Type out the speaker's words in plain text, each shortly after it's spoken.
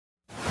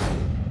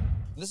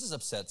This has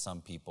upset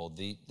some people.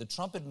 The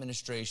Trump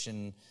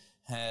administration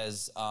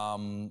has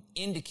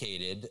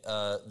indicated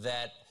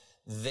that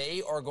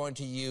they are going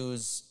to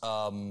use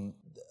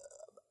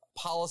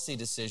policy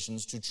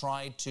decisions to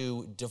try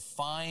to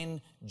define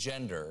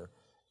gender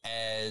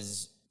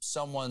as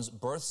someone's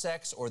birth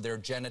sex or their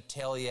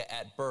genitalia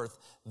at birth,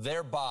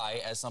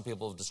 thereby, as some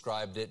people have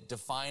described it,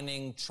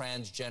 defining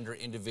transgender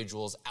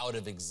individuals out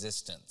of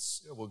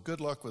existence. Yeah, well, good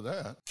luck with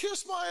that.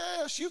 Kiss my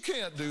ass, you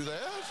can't do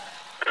that.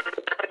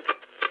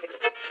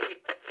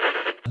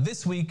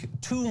 This week,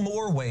 2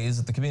 more ways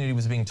that the community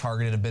was being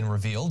targeted have been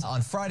revealed.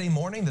 On Friday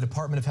morning, the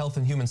Department of Health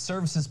and Human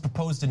Services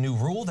proposed a new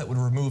rule that would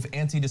remove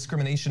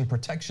anti-discrimination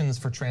protections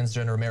for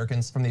transgender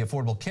Americans from the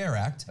Affordable Care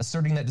Act,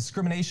 asserting that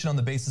discrimination on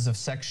the basis of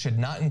sex should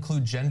not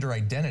include gender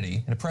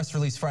identity. In a press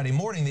release Friday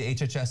morning, the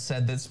HHS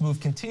said that this move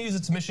continues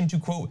its mission to,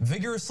 quote,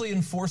 vigorously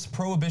enforce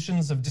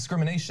prohibitions of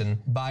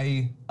discrimination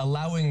by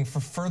allowing for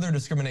further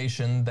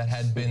discrimination that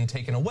had been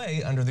taken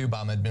away under the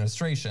Obama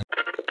administration.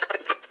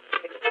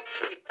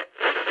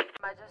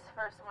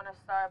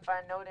 Start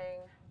by noting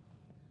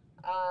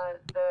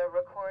the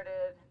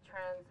recorded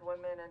trans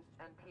women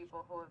and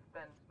people who have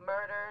been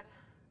murdered,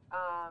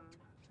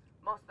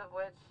 most of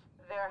which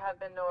there have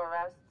been no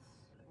arrests.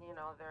 You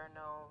know, there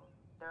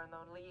are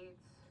no leads,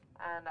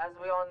 and as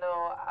we all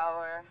know,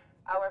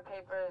 our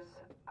papers,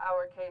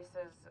 our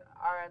cases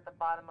are at the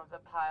bottom of the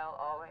pile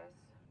always.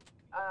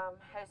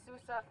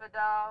 Jesusa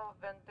Fidel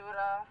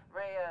Ventura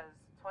Reyes,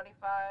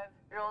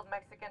 25-year-old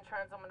Mexican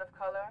trans woman of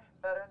color,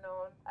 better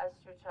known as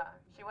Chucha.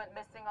 She went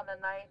missing on the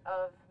night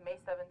of May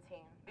 17.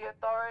 The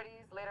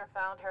authorities later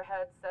found her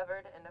head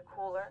severed in a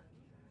cooler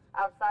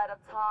outside of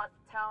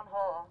Town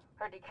Hall.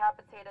 Her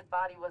decapitated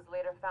body was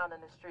later found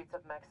in the streets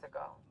of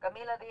Mexico.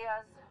 Camila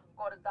Diaz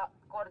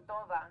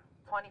Cordova,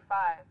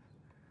 25.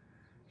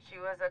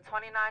 She was a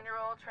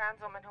 29-year-old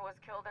trans woman who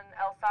was killed in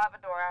El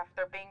Salvador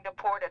after being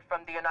deported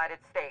from the United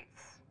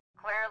States.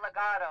 Claire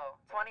Legato,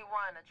 21,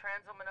 a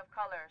trans woman of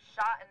color,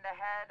 shot in the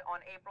head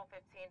on April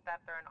 15th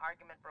after an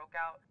argument broke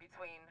out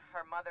between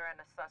her mother and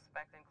a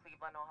suspect in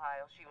Cleveland,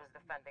 Ohio. She was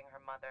defending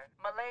her mother.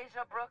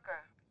 Malaysia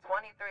Brooker,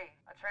 23,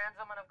 a trans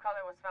woman of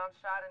color was found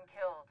shot and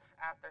killed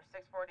after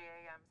 6:40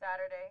 a.m.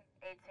 Saturday,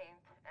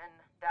 18th in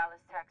Dallas,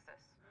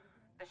 Texas.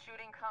 The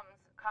shooting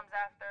comes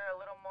after a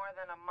little more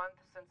than a month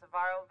since a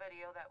viral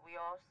video that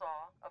we all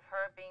saw of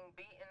her being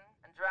beaten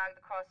and dragged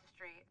across the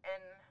street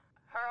in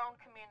her own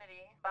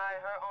community by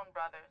her own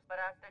brothers.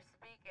 But after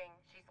speaking,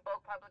 she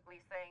spoke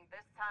publicly saying,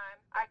 "This time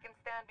I can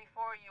stand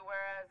before you,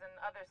 whereas in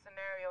other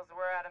scenarios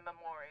we're at a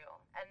memorial."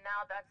 And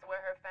now that's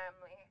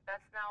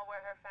now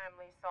where her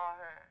family saw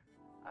her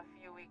a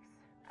few weeks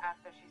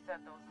after she said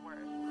those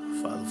words.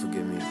 Father,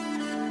 forgive me.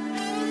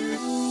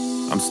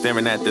 I'm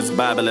staring at this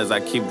Bible as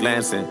I keep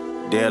glancing.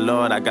 Dear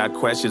Lord, I got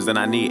questions and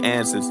I need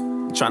answers.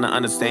 I'm trying to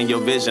understand your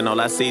vision, all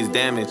I see is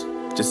damage.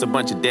 Just a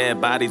bunch of dead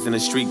bodies in the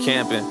street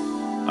camping.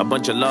 A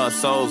bunch of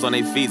lost souls on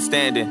their feet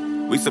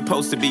standing. We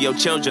supposed to be your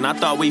children, I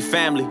thought we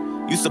family.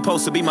 You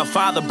supposed to be my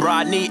father, bro,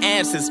 I need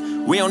answers.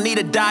 We don't need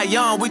to die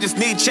young, we just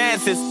need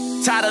chances.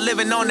 Tired of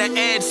living on the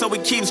edge, so we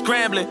keep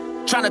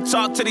scrambling. Trying to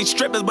talk to these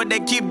strippers, but they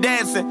keep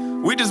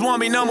dancing. We just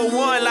want to be number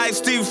one like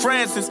Steve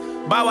Francis.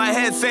 Bow our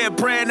heads, say a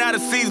prayer, now the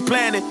seeds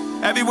planted.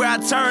 Everywhere I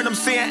turn, I'm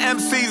seeing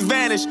MCs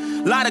vanish.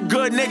 Lot of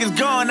good niggas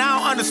gone, I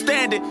don't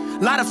understand it.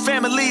 Lot of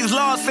families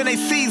lost and they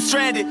seeds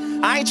stranded.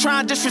 I ain't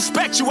trying to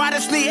disrespect you, I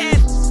just need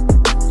answers.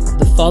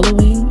 The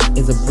following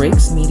is a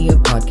Breaks Media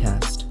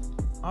podcast.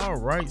 All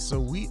right, so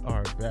we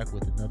are back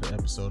with another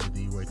episode of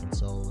The Awakened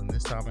Soul, and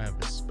this time I have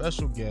a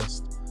special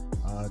guest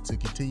to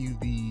continue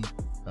the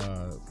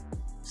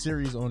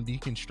series on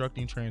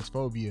deconstructing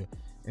transphobia.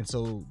 And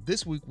so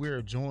this week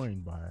we're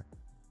joined by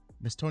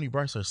Miss Toni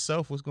Bryce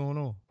herself. What's going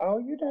on? Oh,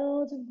 you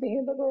know, just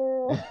being the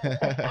girl.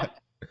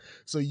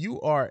 So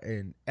you are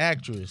an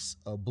actress,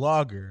 a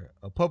blogger,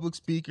 a public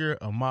speaker,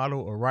 a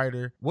model, a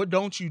writer. What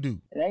don't you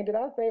do? Dang, did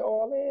I say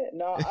all that?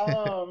 No,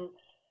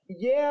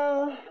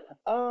 yeah.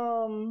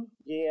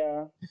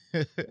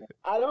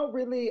 I don't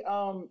really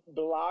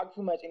blog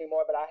too much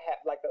anymore, but I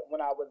have, like,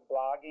 when I was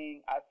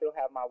blogging, I still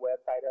have my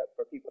website up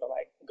for people to,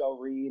 like, go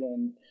read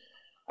and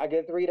I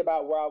guess read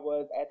about where I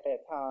was at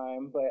that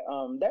time, but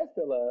that's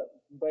still up.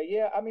 But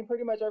yeah, I mean,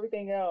 pretty much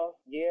everything else.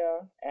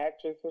 Yeah,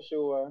 actress for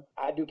sure.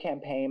 I do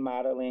campaign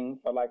modeling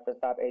for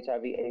Stop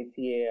HIV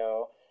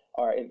ATL,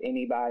 or if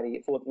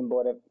anybody, Fulton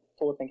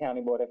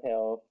County Board of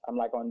Health. I'm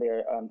like on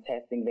their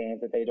testing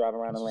vans that they drive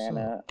around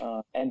Atlanta.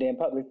 And then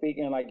public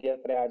speaking, like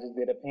yesterday, I just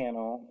did a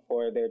panel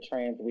for their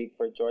Trans Week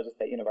for Georgia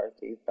State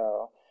University.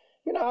 So,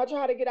 you know, I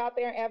try to get out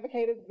there and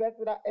advocate as best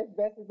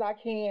as I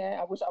can.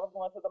 I wish I was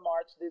going to the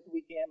march this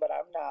weekend, but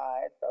I'm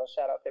not. So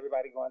shout out to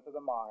everybody going to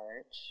the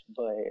march.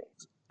 But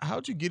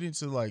how'd you get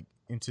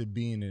into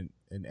being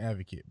an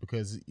advocate?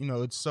 Because, you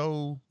know, it's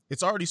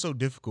already so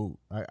difficult.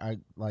 I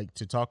like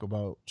to talk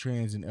about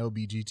trans and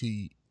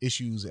LGBT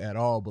issues at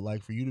all, but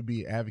like for you to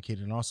be an advocate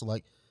and also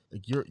like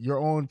your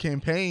own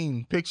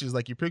campaign pictures,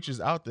 like your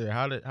pictures out there.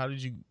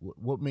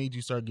 What made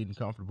you start getting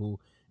comfortable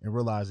and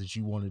realize that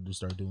you wanted to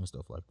start doing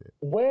stuff like that?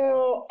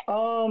 Well,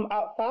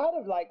 outside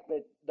of like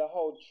the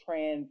whole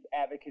trans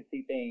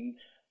advocacy thing,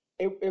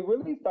 it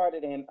really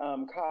started in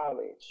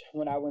college.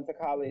 When I went to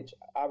college,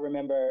 I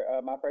remember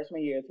my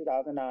freshman year,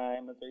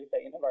 2009, Missouri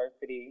State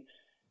University,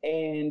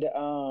 and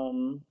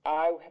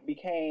I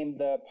became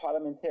the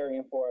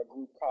parliamentarian for a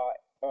group called,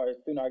 or a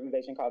student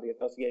organization called the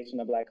Association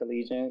of Black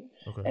Collegians.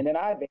 Okay. And then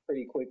I advanced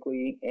pretty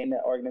quickly in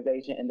that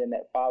organization. And then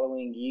that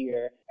following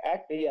year,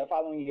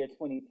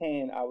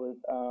 2010, I was,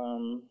 I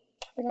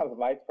think I was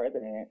vice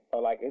president. So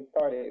like it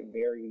started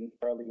very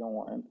early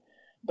on.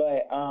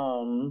 But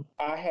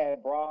I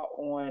had brought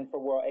on for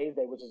World AIDS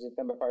Day, which is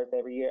December 1st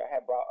every year, I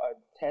had brought a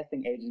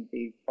testing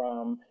agency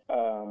from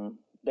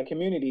the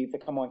community to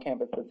come on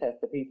campus to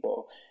test the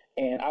people.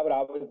 And I would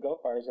always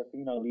go first, just,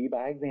 lead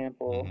by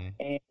example. Mm-hmm.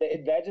 And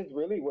that just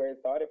really where it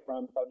started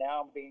from. So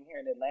now being here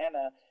in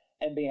Atlanta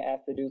and being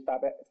asked to do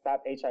Stop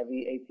HIV,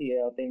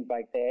 ATL, things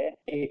like that,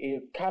 it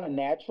is kind of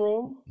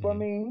natural for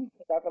me.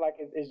 I feel like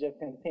it's just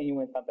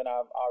continuing something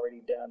I've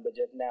already done, but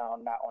just now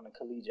not on a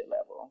collegiate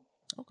level.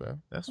 Okay,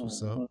 that's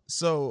what's up.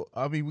 So,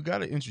 I mean, we got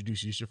to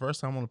introduce you. It's your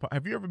first time on the podcast.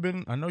 Have you ever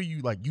been, I know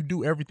you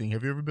do everything.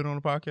 Have you ever been on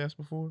a podcast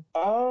before?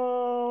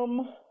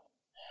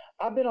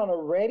 I've been on a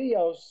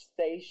radio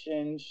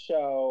station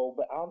show,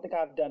 but I don't think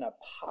I've done a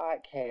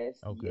podcast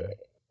yet.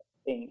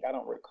 I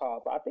don't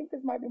recall, but I think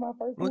this might be my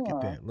first one. Look at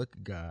that. Look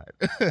at God.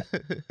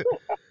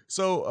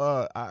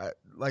 So,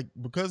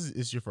 because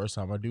it's your first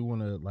time, I do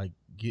want to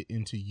get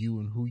into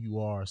you and who you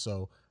are.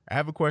 So I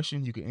have a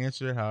question. You can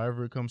answer it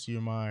however it comes to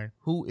your mind.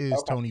 Who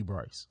is Tony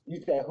Bryce? You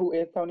said, who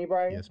is Tony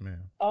Bryce? Yes,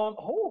 ma'am.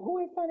 Who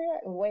is Tony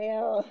Bryce?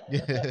 Well,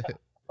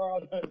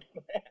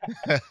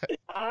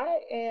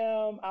 I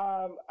am,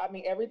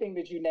 everything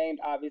that you named,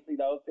 obviously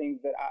those things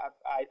that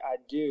I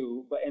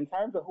do, but in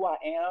terms of who I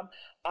am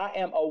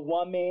a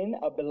woman,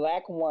 a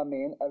Black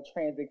woman of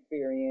trans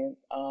experience.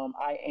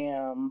 I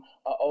am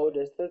an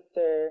older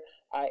sister.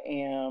 I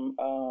am,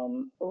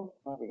 I'm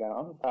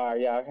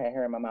sorry, y'all can't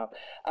hear in my mouth.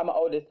 I'm an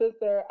older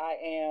sister. I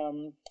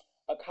am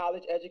a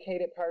college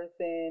educated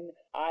person.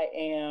 I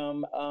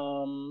am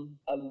a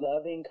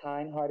loving,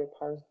 kind-hearted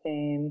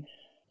person.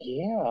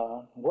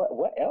 Yeah.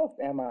 What else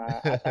am I?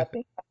 I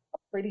think I'm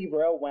pretty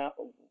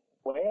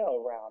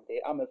well-rounded.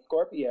 I'm a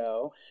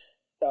Scorpio,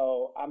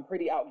 so I'm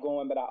pretty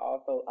outgoing, but I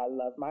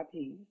love my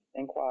peace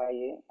and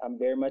quiet. I'm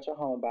very much a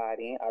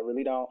homebody. I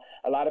really don't.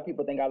 A lot of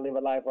people think I live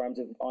a life where I'm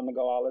just on the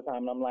go all the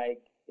time, and I'm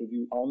like, if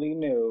you only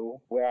knew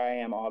where I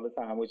am all the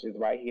time, which is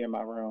right here in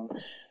my room.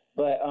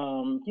 But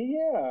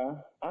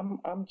yeah,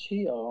 I'm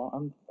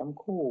chill. I'm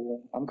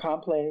cool. I'm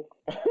complex.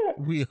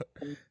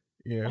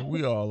 Yeah,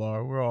 we all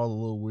are. We're all a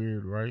little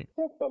weird, right?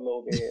 Just a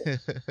little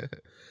bit.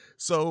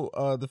 So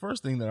the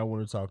first thing that I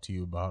want to talk to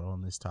you about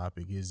on this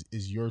topic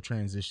is your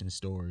transition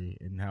story,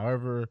 and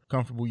however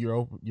comfortable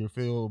you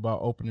feel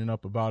about opening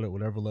up about it,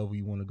 whatever level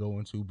you want to go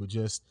into, but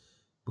just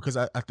because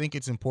I think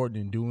it's important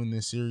in doing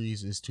this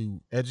series is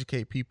to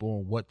educate people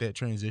on what that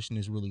transition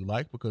is really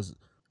like, because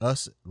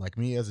us, like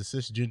me as a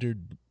cisgender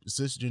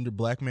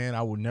Black man,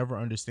 I will never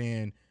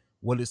understand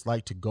what it's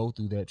like to go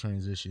through that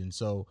transition.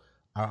 So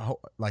I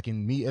hope,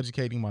 in me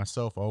educating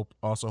myself, I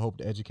also hope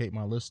to educate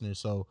my listeners.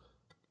 So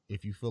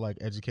if you feel like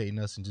educating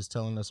us and just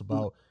telling us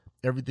about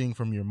everything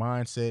from your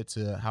mindset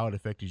to how it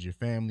affected your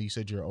family. You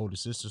said you're an older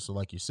sister, so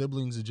your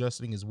siblings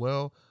adjusting as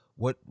well.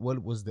 What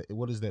is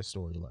that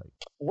story like?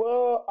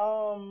 Well,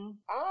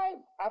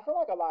 I feel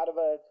like a lot of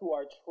us who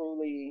are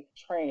truly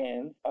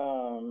trans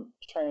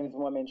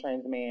women,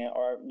 trans men,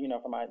 or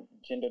for my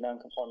gender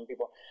non-conforming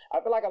people, I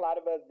feel like a lot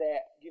of us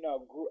that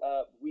grew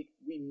up, we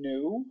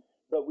knew,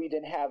 but we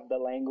didn't have the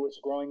language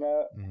growing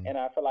up. Mm-hmm. And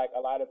I feel like a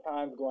lot of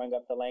times growing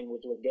up, the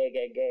language was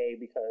gay,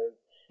 because,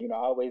 I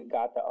always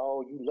got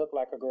you look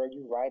like a girl,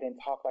 you write and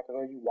talk like a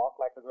girl, you walk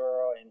like a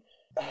girl, and,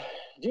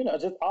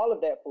 just all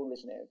of that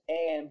foolishness.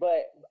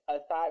 But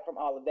aside from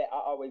all of that, I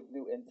always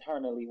knew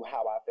internally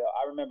how I felt.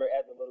 I remember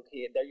as a little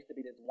kid, there used to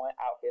be this one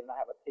outfit, and I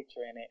have a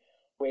picture in it,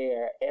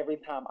 where every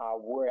time I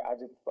wore it, I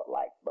just felt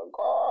like the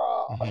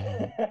girl.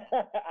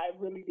 I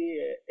really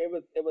did. It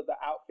was an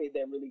outfit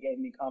that really gave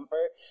me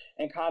comfort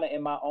and kind of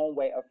in my own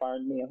way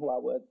affirmed me and who I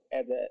was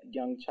as a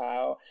young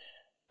child.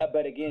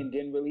 But again,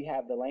 didn't really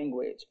have the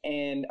language.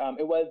 And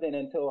it wasn't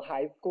until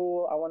high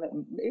school,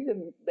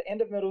 even the end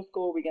of middle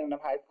school, beginning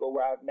of high school,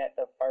 where I met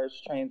the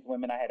first trans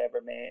women I had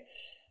ever met.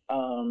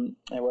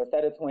 They were a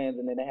set of twins,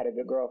 and then they had a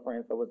good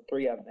girlfriend, so it was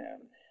 3 of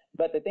them.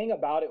 But the thing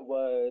about it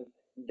was,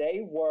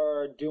 they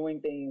were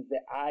doing things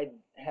that I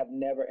have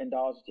never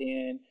indulged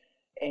in.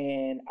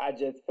 And I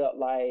just felt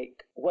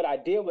like what I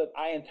did was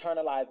I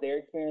internalized their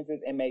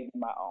experiences and made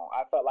them my own.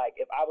 I felt like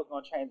if I was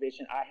going to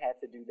transition, I had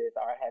to do this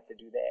or I had to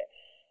do that.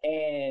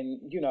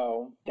 And,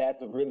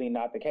 that's really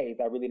not the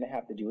case. I really didn't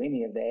have to do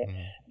any of that.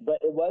 Mm-hmm.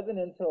 But it wasn't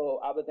until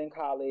I was in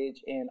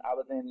college and I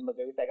was in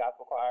Missouri State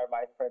Gospel Choir,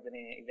 vice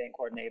president, event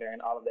coordinator, and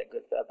all of that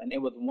good stuff. And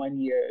it was one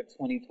year,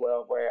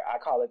 2012, where I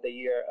call it the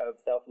year of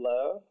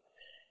self-love.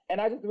 And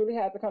I just really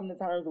had to come to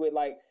terms with,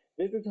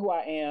 this is who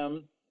I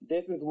am.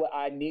 This is what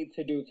I need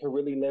to do to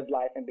really live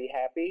life and be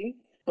happy.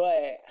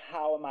 but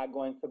how am I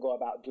going to go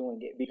about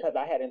doing it? Because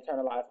I had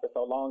internalized for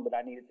so long that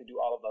I needed to do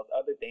all of those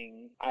other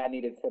things. I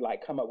needed to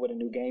like come up with a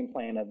new game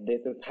plan of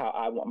this is how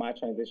I want my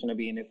transition to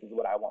be, and this is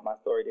what I want my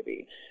story to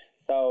be.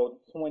 So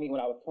when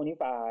I was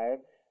 25,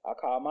 I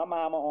called my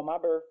mama on my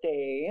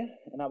birthday,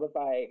 and I was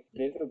like,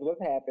 this is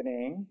what's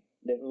happening.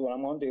 This is what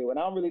I'm going to do. And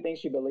I don't really think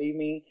she believed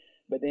me.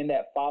 But then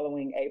that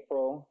following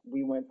April,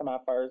 we went to my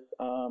first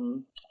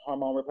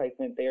hormone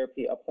replacement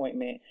therapy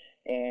appointment.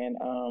 And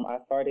I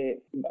started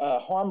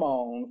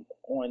hormones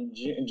on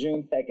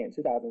June 2nd,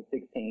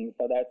 2016.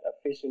 So that's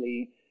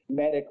officially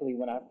medically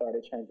when I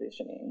started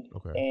transitioning.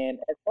 Okay. And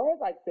as far as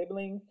like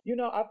siblings, you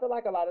know, I feel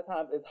like a lot of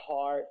times it's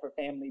hard for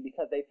family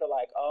because they feel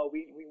like, oh,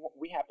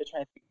 we have to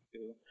transition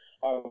you,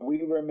 or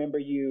we remember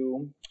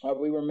you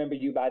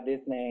by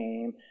this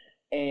name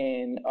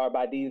or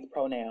by these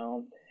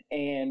pronouns.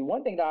 And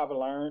one thing that I've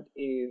learned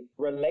is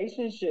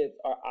relationships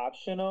are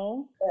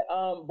optional.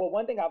 But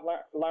one thing I've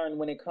learned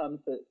when it comes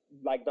to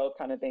like those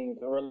kind of things,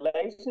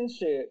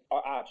 relationships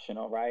are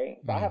optional, right?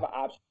 So I have an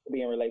option to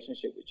be in a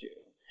relationship with you.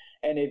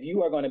 And if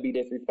you are going to be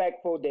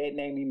disrespectful, dead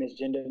name me,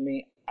 misgender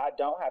me, I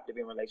don't have to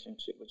be in a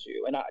relationship with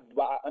you. And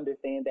while I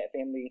understand that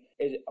family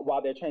is,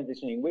 while they're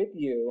transitioning with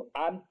you,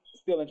 I'm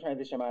still in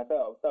transition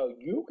myself. So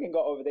you can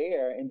go over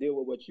there and deal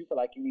with what you feel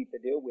like you need to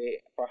deal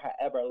with for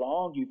however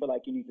long you feel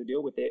like you need to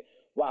deal with it,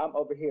 while I'm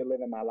over here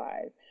living my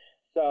life.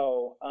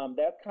 So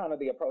that's kind of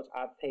the approach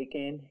I've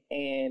taken.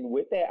 And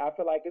with that, I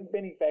feel like it's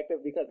been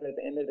effective because at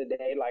the end of the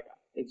day, like,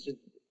 it's just...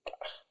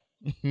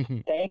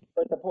 Thanks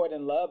for support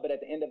and love, but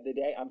at the end of the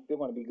day, I'm still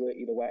going to be good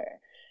either way.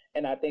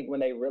 And I think when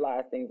they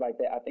realize things like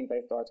that, I think they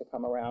start to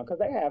come around, because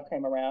they have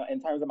came around. In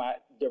terms of my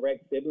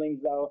direct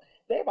siblings, though,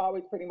 they've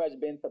always pretty much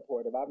been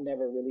supportive. I've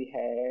never really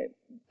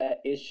had an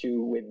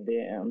issue with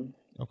them.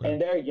 Okay.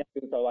 And they're young,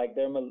 so like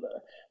they're,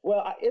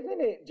 well,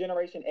 isn't it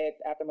Generation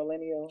X after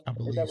millennial? I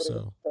believe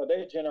so. So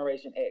they're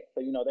Generation X. So,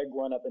 you know, they're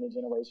growing up in a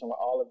generation where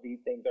all of these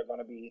things are going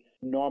to be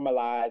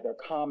normalized or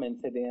common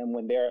to them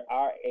when they're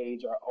our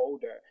age or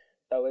older.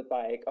 So it's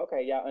like,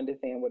 okay, y'all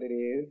understand what it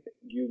is.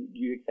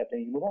 You accept it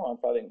and you move on.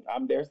 So then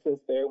I'm their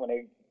sister. When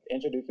they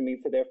introducing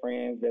me to their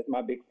friends, that's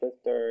my big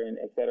sister, and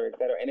et cetera, et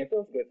cetera. And it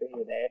feels good to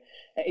hear that.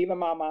 And even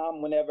my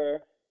mom,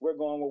 whenever we're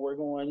going where we're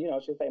going, you know,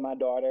 she'll say my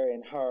daughter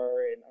and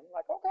her. And I'm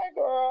like, okay,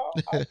 girl,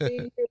 I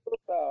see you.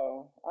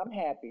 So I'm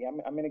happy.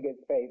 I'm in a good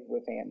space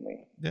with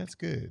family. That's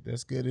good.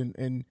 That's good.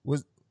 And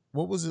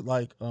what was it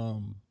like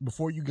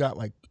before you got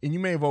like, and you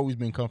may have always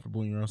been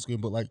comfortable in your own skin,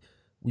 but like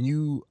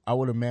when I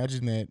would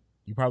imagine that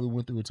you probably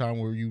went through a time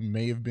where you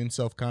may have been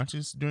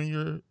self-conscious during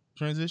your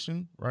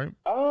transition, right?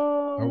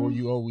 Or were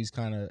you always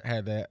kind of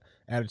had that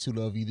attitude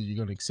of either you're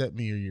going to accept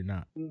me or you're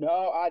not?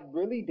 No, I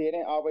really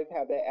didn't always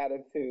have that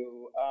attitude,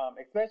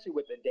 especially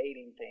with the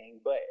dating thing.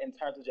 But in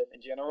terms of just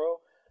in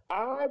general,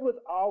 I was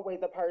always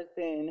a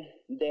person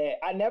that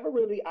I never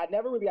really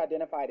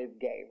identified as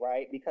gay,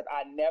 right? Because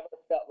I never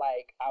felt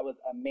like I was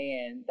a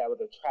man that was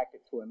attracted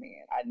to a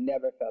man. I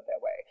never felt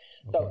that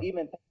way. Okay. So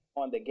even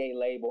on the gay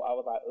label, I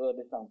was like,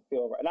 this don't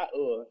feel right. Not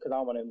because I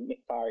don't want to,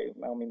 sorry,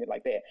 I don't mean it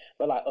like that.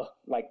 But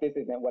like this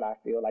isn't what I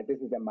feel. Like this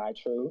isn't my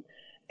truth.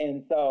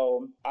 And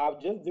so I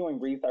was just doing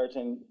research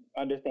and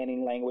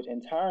understanding language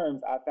and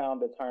terms. I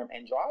found the term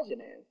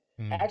androgynous.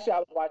 Actually, I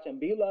was watching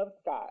Beloved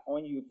Scott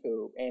on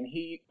YouTube, and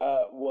he,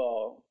 I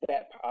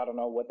don't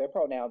know what their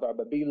pronouns are,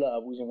 but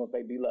Beloved, we're just going to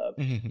say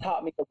Beloved,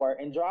 taught me the word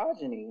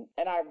androgyny.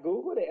 And I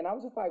Googled it, and I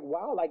was just like,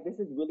 wow, like this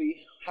is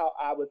really how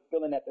I was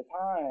feeling at the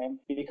time,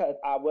 because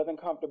I wasn't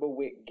comfortable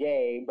with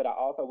gay, but I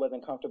also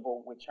wasn't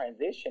comfortable with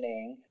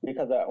transitioning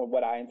because of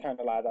what I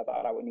internalized I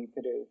thought I would need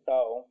to do.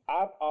 So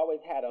I've always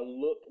had a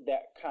look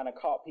that kind of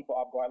caught people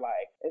off guard,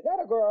 like, is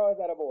that a girl or is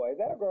that a boy? Is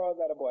that a girl or is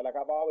that a boy? Like,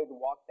 I've always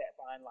walked that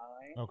fine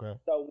line. Okay.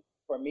 So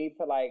for me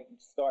to like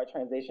start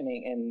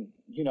transitioning and,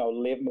 you know,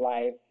 live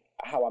life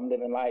how I'm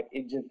living life,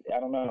 it just, I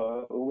don't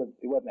know,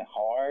 it wasn't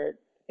hard.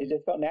 It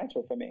just felt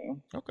natural for me.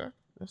 Okay,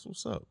 that's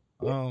what's up.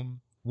 Yeah.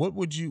 What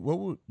would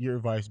your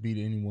advice be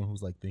to anyone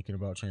who's like thinking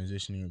about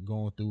transitioning or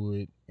going through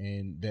it,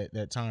 and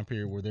that time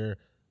period where they're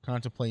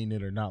contemplating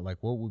it or not? Like,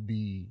 what would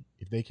be,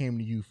 if they came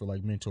to you for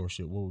like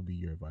mentorship, what would be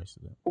your advice to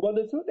them? Well,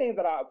 the two things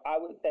that I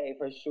would say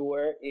for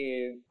sure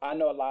is, I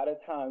know a lot of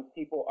times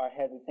people are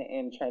hesitant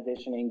in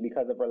transitioning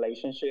because of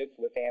relationships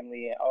with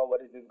family and,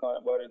 what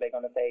are they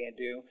going to say and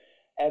do?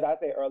 As I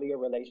said earlier,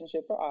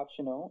 relationships are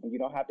optional, and you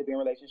don't have to be in a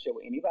relationship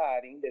with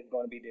anybody that's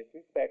going to be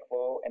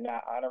disrespectful and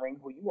not honoring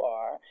who you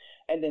are.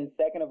 And then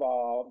second of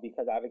all,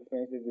 because I've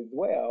experienced this as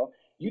well,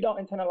 you don't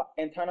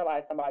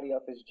internalize somebody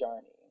else's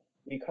journey,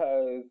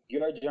 because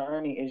your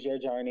journey is your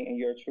journey and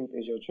your truth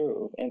is your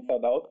truth. And so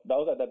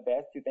those are the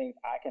best two things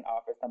I can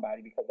offer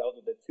somebody, because those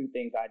are the two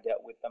things I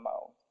dealt with the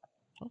most.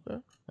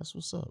 Okay, that's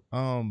what's up.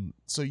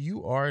 So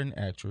you are an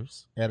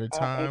actress at a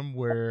time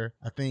where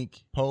I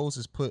think Pose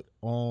is put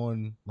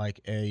on like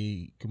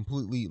a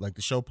completely, like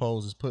the show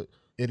Pose has put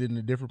it in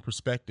a different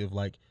perspective,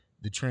 like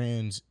the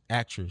trans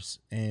actress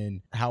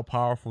and how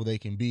powerful they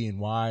can be, and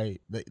why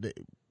they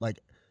like,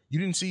 you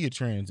didn't see a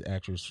trans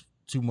actress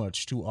too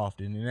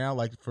often, and now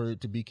like for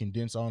it to be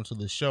condensed onto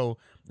the show,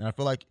 and I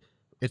feel like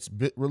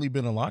really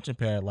been a launching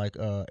pad. Like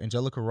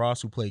Angelica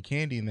Ross, who played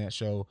Candy in that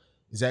show,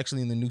 is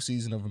actually in the new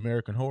season of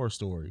American Horror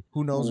Story.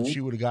 Who knows if she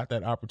would have got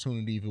that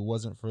opportunity if it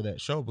wasn't for that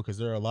show, because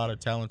there are a lot of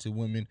talented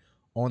women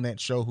on that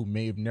show who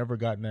may have never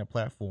gotten that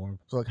platform.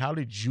 So like, how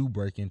did you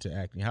break into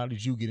acting? How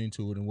did you get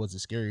into it, and was it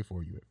scary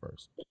for you at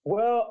first?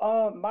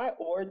 Well, my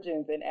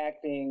origins in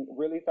acting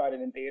really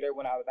started in theater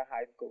when I was in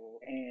high school,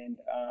 and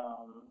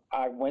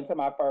I went to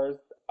my first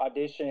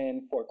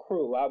audition for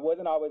crew. I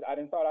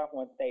didn't start off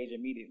on stage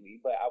immediately,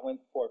 but I went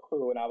for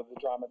crew, and I was a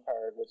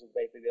dramaturg, which is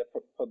basically a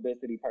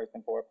publicity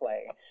person for a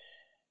play.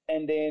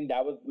 And then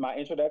that was my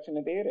introduction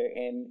to theater.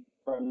 And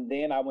from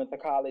then I went to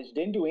college,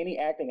 didn't do any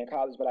acting in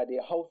college, but I did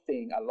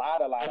hosting, a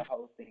lot of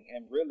hosting.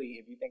 And really,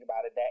 if you think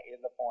about it, that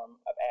is a form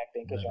of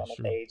acting because you're on the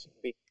stage.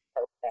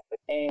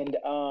 And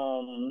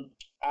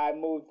I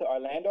moved to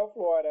Orlando,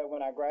 Florida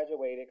when I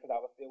graduated because I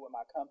was still with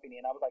my company.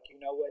 And I was like, you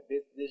know what,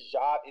 this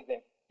job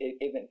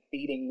isn't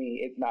feeding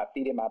me. It's not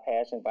feeding my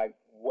passions. Like,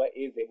 what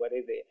is it? What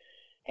is it?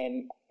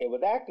 And it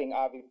was acting,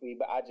 obviously,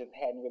 but I just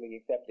hadn't really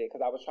accepted it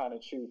because I was trying to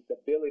choose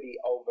stability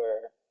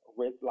over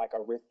risk, like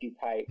a risky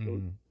type.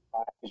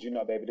 Because, you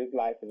know, baby, this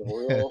life is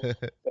real.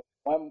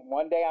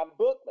 One day I'm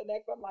booked, the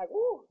next I'm like,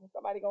 woo,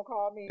 somebody gonna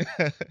call me.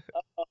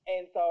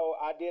 And so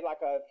I did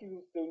like a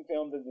few student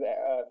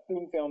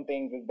film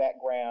things as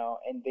background,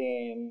 and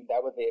then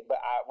that was it. But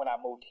when I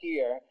moved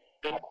here,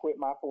 I quit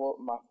my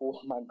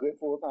good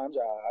full-time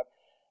job.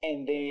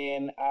 And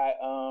then I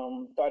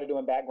started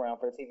doing background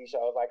for TV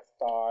shows like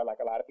Star. Like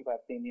a lot of people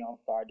have seen me on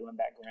Star doing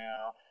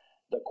background,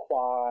 The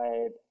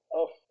Quad,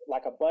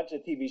 like a bunch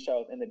of TV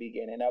shows in the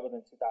beginning. That was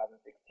in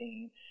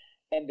 2016.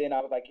 And then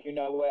I was like, you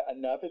know what?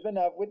 Enough is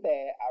enough with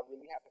that. I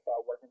really have to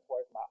start working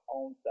towards my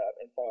own stuff.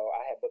 And so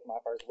I had booked my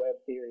first web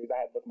series.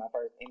 I had booked my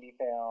first indie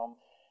film.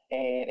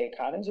 And it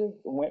kind of just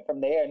went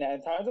from there. Now,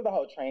 in terms of the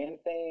whole trans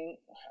thing,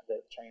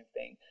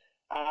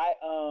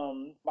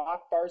 my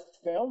first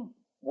film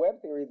web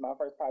series, my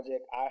first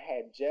project, I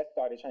had just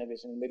started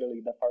transitioning literally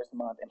the first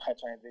month in my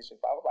transition.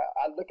 So I was like,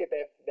 I look at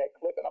that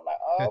clip and I'm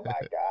like, oh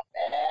my God,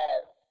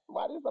 man,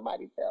 why did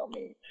somebody tell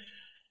me?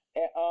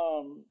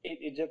 And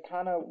it just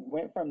kind of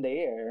went from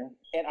there.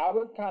 And I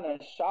was kind of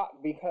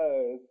shocked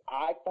because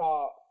I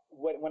thought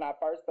when I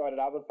first started,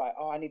 I was like,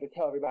 oh, I need to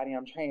tell everybody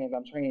I'm trans,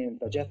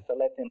 so just to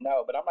let them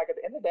know. But I'm like, at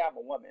the end of the day, I'm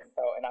a woman,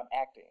 and I'm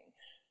acting.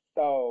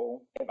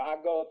 So if I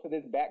go to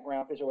this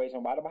background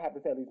situation, why do I have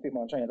to tell these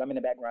people I'm trans? I'm in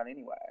the background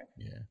anyway.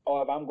 Yeah.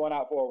 Or if I'm going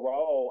out for a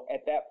role,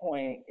 at that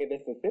point, if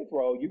it's a cis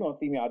role, you're going to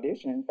see me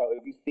audition. So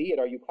if you see it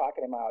or you clock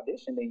it in my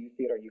audition, then you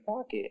see it or you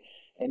clock it.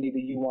 And either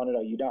you want it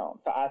or you don't.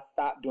 So I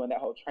stopped doing that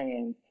whole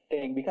trans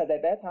thing because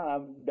at that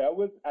time, there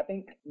was, I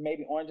think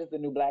maybe Orange is the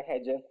New Black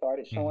had just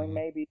started showing,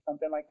 maybe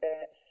something like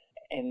that.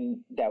 And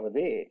that was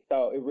it.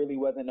 So it really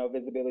wasn't no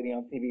visibility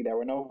on TV. There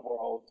were no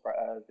roles for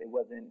us. It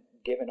wasn't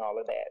given all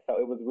of that. So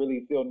it was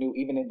really still new,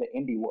 even in the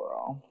indie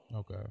world.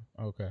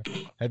 Okay.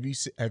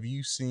 Have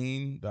you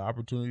seen the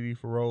opportunity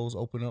for roles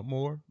open up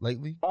more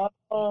lately?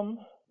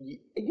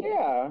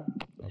 Yeah.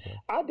 Okay.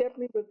 I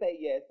definitely would say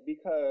yes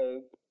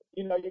because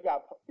you know you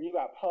got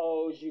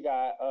Pose, you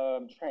got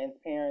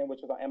Transparent, which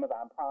was on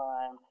Amazon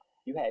Prime.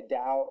 You had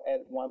Doubt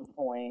at one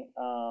point,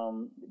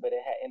 but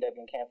it had ended up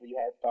getting canceled. You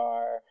had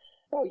Star.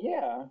 So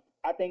yeah,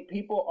 I think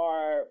people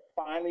are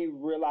finally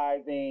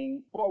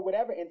realizing, for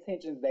whatever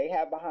intentions they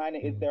have behind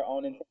it, it's their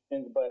own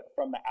intentions, but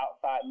from the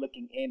outside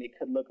looking in, it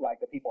could look like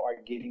the people are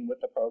getting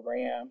with the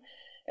program.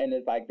 And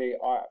it's like they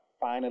are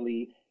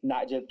finally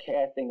not just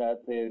casting us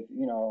as,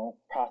 you know,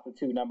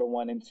 prostitute number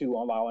 1 and 2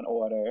 on Law and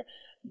Order,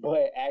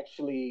 but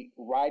actually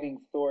writing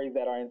stories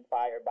that are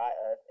inspired by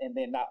us. And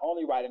then not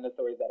only writing the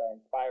stories that are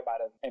inspired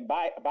by us and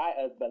by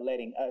us, but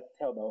letting us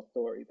tell those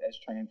stories as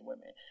trans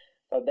women.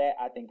 So that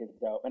I think is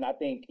dope. And I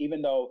think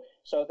even though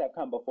shows have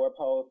come before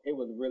Pose, it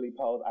was really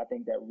Pose, I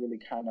think, that really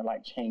kind of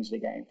like changed the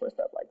game for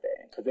stuff like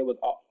that. Because it was,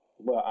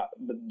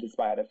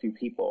 despite a few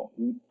people,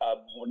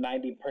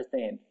 90%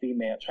 trans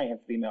female cast.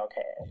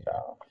 Yeah.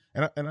 So.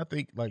 And I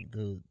think like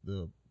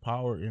the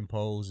power in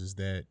Pose is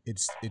that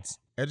it's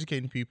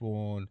educating people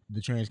on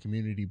the trans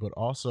community, but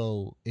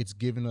also it's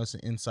giving us an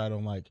insight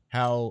on like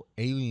how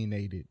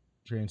alienated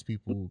trans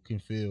people can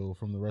feel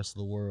from the rest of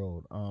the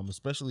world,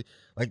 especially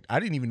like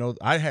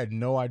I had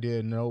no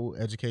idea, no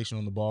education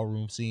on the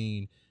ballroom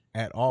scene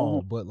at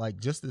all, but like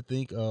just to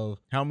think of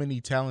how many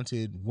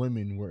talented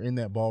women were in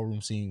that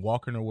ballroom scene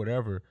walking or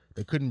whatever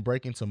that couldn't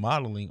break into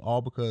modeling,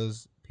 all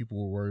because people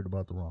were worried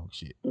about the wrong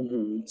shit.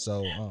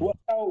 So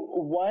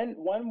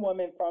one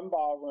woman from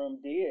ballroom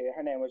did.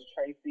 Her name was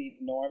Tracy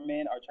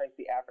Norman or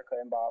Tracy Africa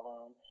in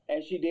ballroom,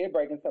 and she did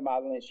break into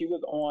modeling. She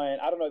was on,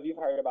 I don't know if you've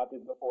heard about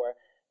this before,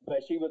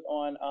 but she was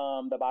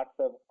on the box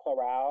of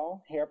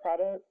Chloral hair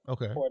products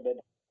for the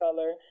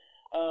color.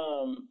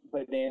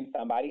 But then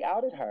somebody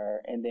outed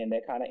her, and then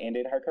that kind of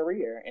ended her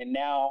career. And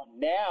now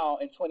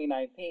in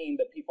 2019,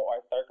 the people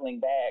are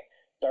circling back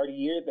 30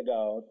 years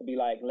ago to be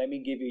like, let me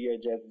give you your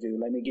just due.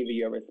 Let me give you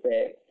your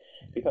respect.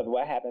 Because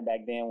what happened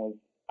back then was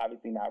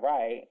obviously not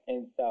right.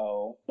 And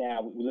so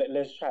now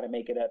let's try to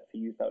make it up to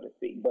you, so to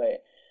speak.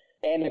 But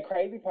And the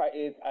crazy part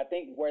is, I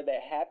think where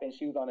that happened,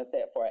 she was on a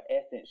set for an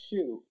Essence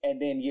shoot,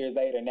 and then years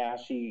later, now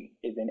she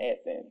is in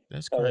Essence.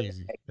 That's So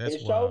crazy. That's it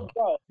shows wild.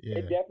 growth. Yeah.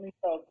 It definitely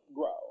shows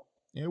growth.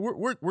 Yeah,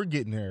 we're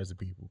getting there as a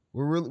people.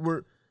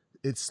 We're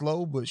it's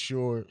slow but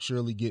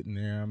surely getting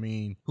there. I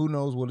mean, who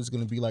knows what it's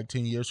going to be like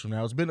 10 years from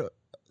now. It's been a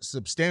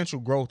substantial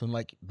growth in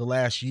like the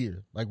last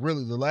year. Like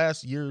really the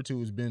last year or two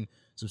has been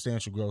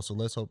substantial growth. So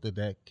let's hope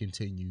that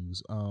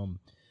continues.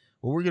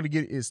 What we're going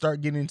to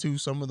start getting into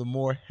some of the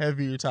more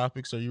heavier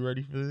topics. Are you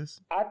ready for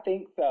this? I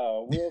think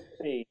so. We'll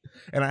see.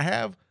 And I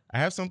have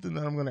something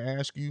that I'm going to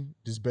ask you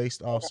just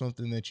based off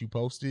something that you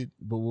posted,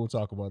 but we'll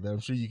talk about that. I'm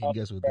sure you can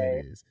guess what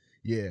that is.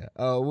 Yeah.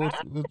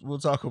 We'll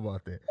talk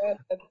about that.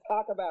 Let's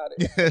talk about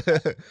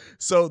it.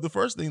 So the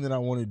first thing that I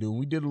want to do,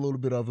 we did a little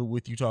bit of it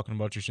with you talking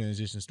about your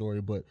transition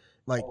story, but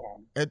like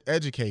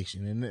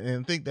education. And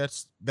I think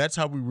that's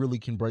how we really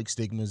can break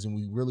stigmas and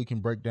we really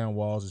can break down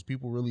walls is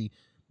people really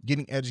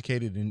getting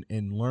educated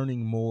and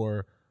learning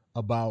more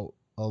about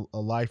a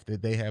life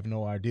that they have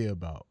no idea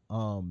about.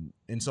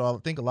 And so I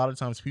think a lot of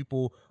times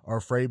people are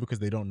afraid because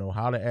they don't know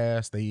how to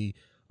ask. They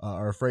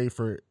are afraid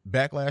for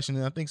backlash.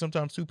 And I think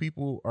sometimes too,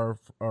 people are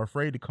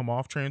afraid to come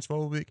off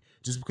transphobic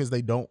just because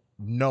they don't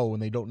know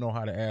and they don't know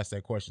how to ask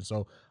that question.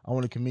 So I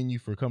want to commend you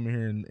for coming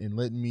here and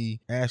letting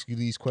me ask you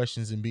these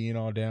questions and being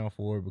all down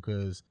for it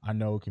because I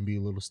know it can be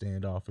a little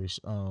standoffish.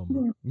 But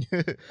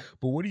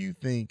what do you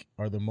think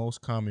are the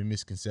most common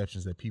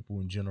misconceptions that people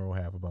in general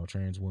have about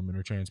trans women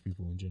or trans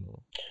people in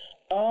general?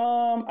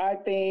 I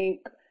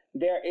think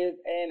there is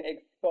an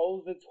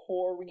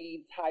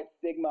expository type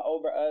stigma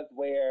over us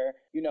where,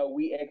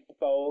 we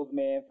expose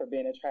men for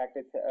being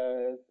attracted to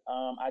us.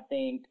 I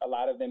think a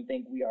lot of them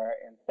think we are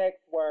in sex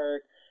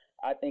work.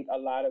 I think a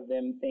lot of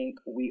them think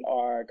we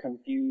are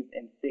confused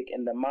and sick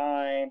in the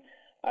mind.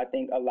 I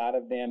think a lot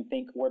of them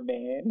think we're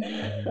men.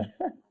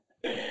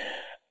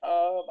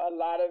 A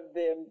lot of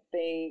them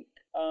think,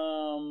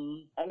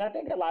 and I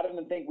think a lot of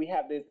them think we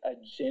have this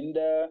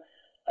agenda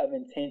of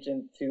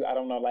intentions to, I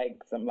don't know, like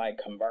some like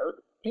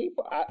convert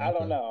people. I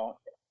don't know.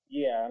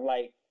 Yeah, I'm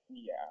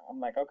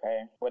like,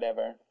 okay,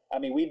 whatever. I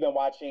mean, we've been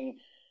watching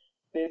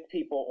cis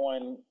people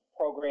on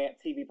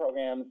TV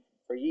programs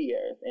for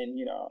years. And,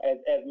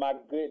 as my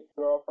good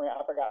girlfriend,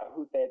 I forgot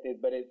who said this,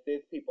 but it's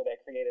cis people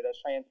that created us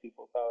trans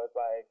people. So it's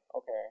like,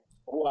 okay,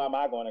 who am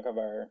I going to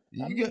convert?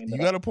 You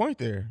got a point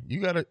there. You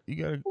got a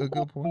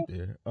good point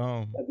there.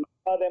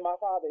 My mother and my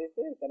father is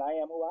cis, and I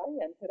am who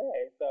I am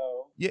today.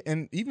 So yeah,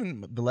 and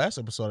even the last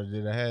episode I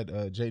did, I had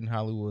Jaden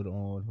Hollywood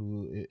on,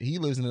 who he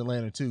lives in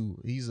Atlanta too.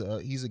 He's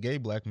a gay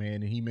black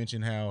man, and he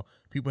mentioned how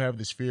people have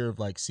this fear of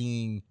like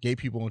seeing gay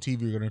people on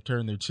TV are going to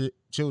turn their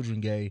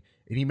children gay,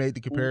 and he made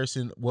the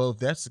comparison. Well, if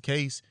that's the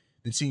case,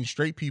 then seeing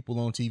straight people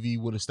on TV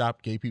would have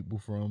stopped gay people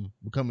from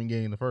becoming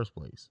gay in the first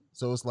place.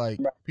 So it's like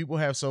people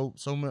have so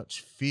much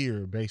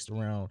fear based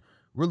around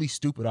really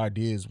stupid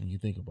ideas when you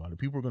think about it.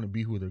 People are going to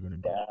be who they're going to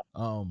be.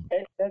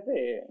 That's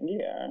it.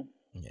 Yeah.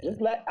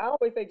 I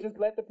always say, just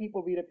let the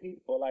people be the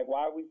people. Like,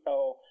 why are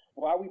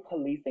we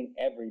policing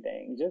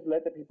everything? Just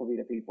let the people be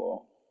the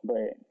people.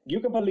 But you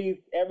can police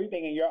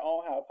everything in your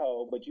own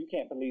household, but you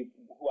can't police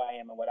who I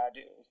am and what I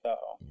do. So.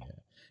 Yeah.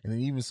 And then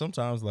even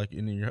sometimes, like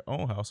in your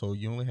own household,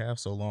 you only have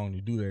so long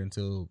to do that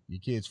until your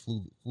kids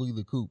flee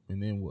the coop,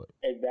 and then what?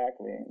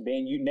 Exactly.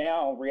 Then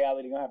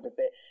reality gonna have to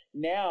say.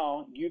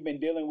 Now you've been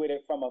dealing with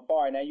it from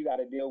afar. Now you got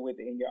to deal with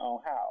it in your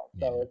own house.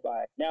 So it's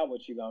like, now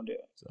what you gonna do?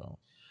 So,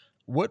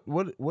 what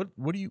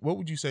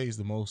would you say is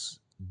the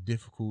most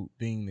difficult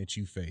thing that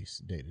you face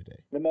day to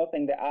day? The most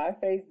thing that I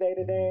face day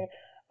to day.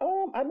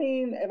 I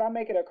mean, if I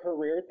make it a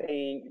career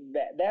thing,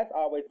 that's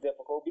always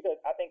difficult because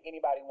I think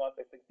anybody wants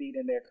to succeed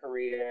in their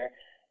career.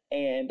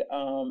 And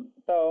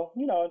so,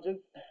 just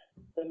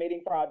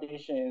submitting for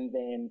auditions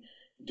and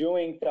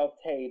doing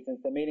self-tapes and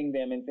submitting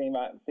them and seeing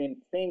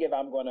if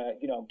I'm going to,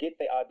 get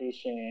the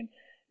audition,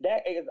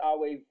 that is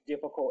always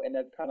difficult. And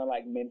that's kind of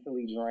like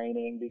mentally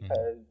draining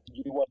because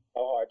you work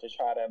so hard to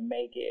try to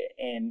make it.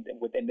 And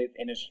within this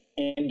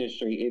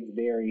industry, it's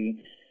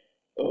very...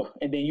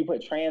 And then you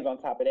put trans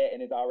on top of that,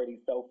 and it's already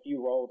so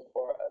few roles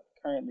for us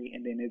currently.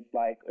 And then it's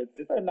like, it's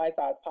just a nice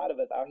sized pot of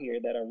us out here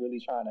that are really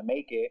trying to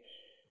make it,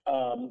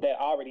 that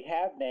already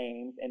have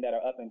names and that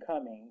are up and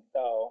coming.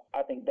 So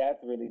I think that's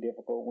really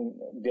difficult when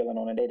dealing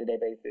on a day-to-day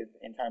basis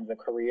in terms of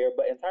career.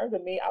 But in terms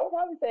of me, I would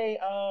probably say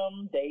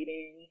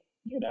dating.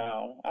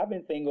 I've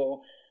been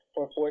single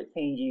for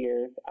 14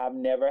 years. I've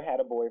never had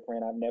a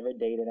boyfriend. I've never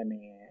dated a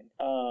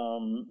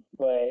man.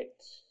 But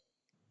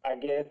I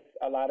guess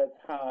a lot of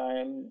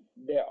times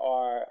there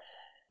are,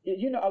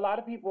 a lot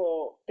of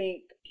people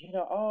think,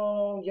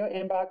 oh, your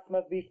inbox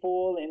must be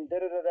full and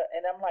da-da-da-da.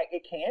 And I'm like,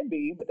 it can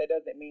be, but that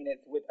doesn't mean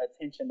it's with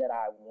attention that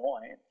I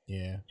want.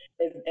 Yeah.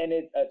 It's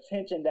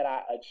attention that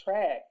I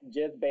attract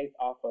just based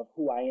off of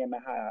who I am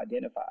and how I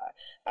identify.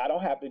 I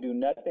don't have to do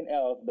nothing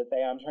else but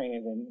say I'm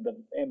trans and the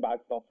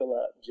inbox gonna fill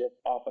up just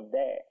off of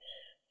that.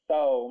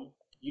 So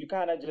you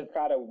kind of just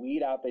try to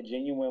weed out the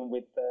genuine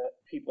with the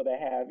people that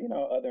have,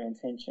 other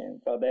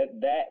intentions. So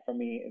that for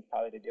me is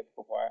probably the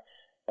difficult part.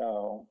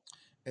 So,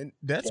 And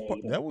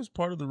that was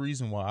part of the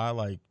reason why I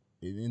like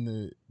in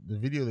the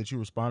video that you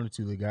responded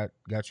to that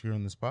got you here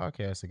on this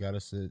podcast that got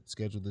us to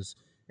schedule this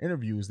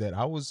interview is that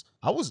I was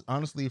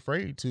honestly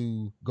afraid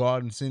to go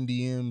out and send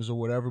DMs or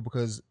whatever,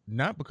 because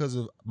not because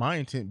of my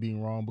intent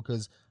being wrong,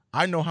 because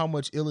I know how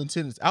much ill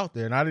intent is out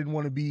there and I didn't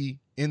want to be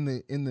in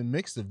the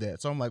mix of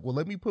that. So I'm like, well,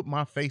 let me put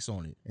my face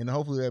on it. And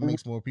hopefully that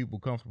makes more people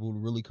comfortable to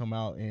really come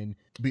out and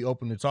be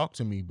open to talk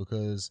to me,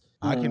 because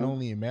I can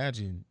only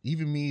imagine,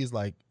 even me as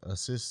like a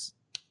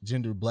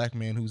cisgender black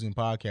man who's in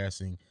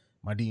podcasting,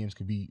 my DMs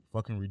could be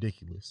fucking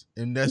ridiculous.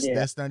 And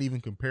that's not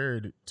even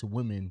compared to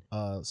women.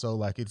 So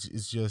like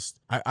it's just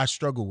I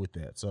struggle with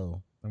that.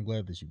 So I'm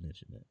glad that you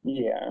mentioned that.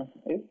 Yeah.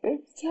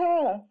 It's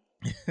tough.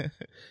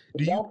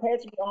 Don't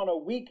catch me on a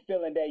weak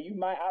feeling day.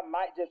 I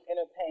might just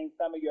entertain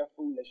some of your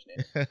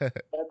foolishness. That's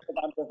because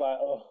I'm just like,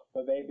 oh,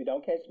 but baby,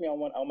 don't catch me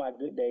on my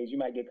good days. You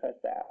might get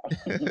cussed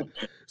out.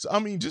 So I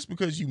mean, just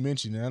because you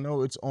mentioned it, I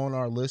know it's on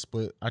our list,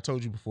 but I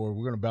told you before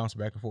we're gonna bounce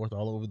back and forth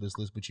all over this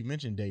list. But you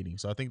mentioned dating,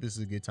 so I think this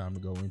is a good time to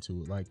go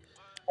into it. Like,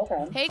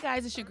 okay. Hey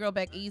guys, it's your girl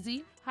Beck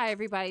Easy. Hi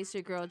everybody, it's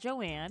your girl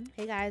Joanne.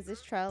 Hey guys,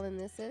 it's Trell and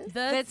this is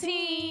The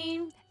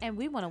Team. And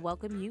we want to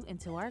welcome you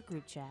into our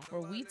group chat,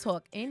 where we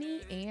talk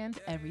any and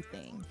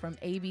everything from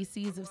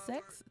ABCs of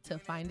sex to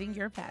finding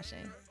your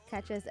passion.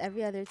 Catch us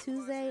every other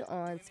Tuesday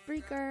on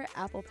Spreaker,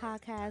 Apple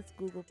Podcasts,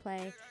 Google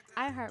Play,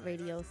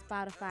 iHeartRadio,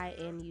 Spotify,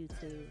 and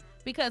YouTube.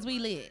 Because we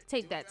lit.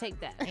 Take that.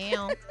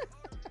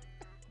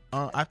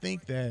 I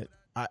think that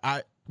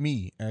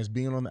me as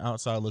being on the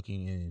outside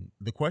looking in,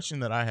 the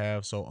question that I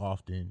have so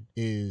often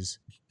is,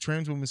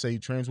 trans women say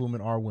trans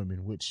women are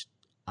women, which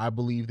I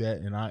believe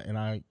that,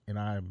 and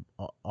I'm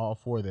all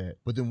for that.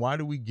 But then why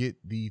do we get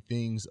the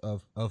things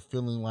of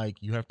feeling like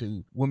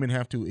women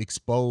have to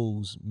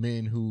expose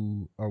men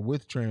who are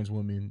with trans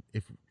women?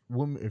 If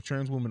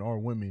trans women are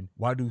women,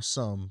 why do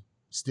some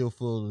still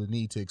feel the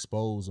need to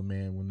expose a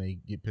man when they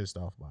get pissed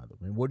off by them?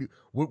 And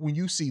when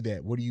you see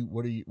that, what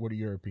are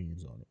your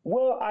opinions on it?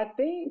 Well, I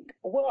think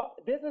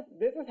this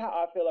is how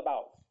I feel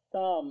about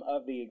some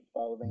of the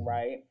exposing,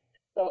 right?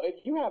 So if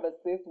you have a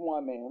cis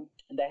woman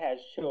that has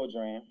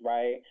children,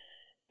 right,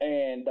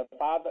 and the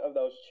father of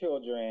those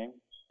children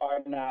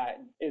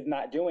is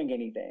not doing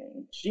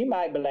anything, she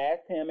might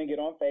blast him and get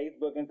on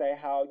Facebook and say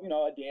how,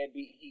 a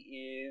deadbeat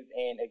he is,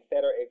 and et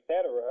cetera, et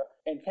cetera.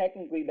 And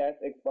technically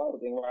that's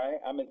exposing, right?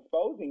 I'm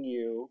exposing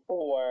you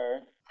for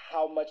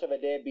how much of a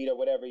deadbeat or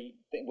whatever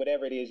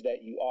it is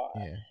that you are.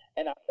 Yeah.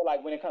 And I feel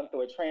like when it comes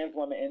to a trans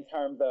woman, in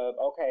terms of,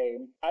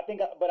 I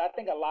think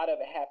a lot of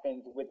it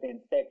happens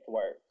within sex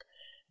work.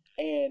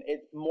 And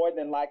it's more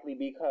than likely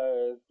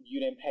because you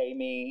didn't pay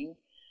me,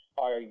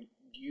 or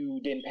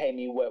you didn't pay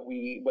me what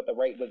the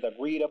rate was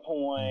agreed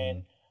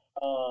upon.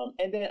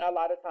 And then a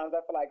lot of times I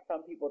feel like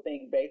some people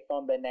think, based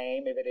on the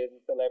name, if it is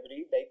a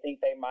celebrity, they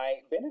think they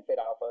might benefit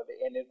off of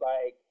it. And it's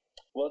like,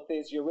 well,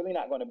 sis, you're really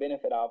not going to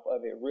benefit off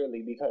of it,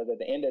 really, because at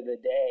the end of the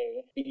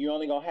day, you're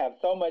only going to have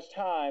so much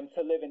time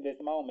to live in this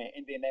moment,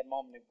 and then that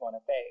moment is going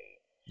to fade.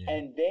 Yeah.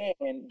 And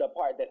then the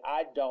part that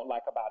I don't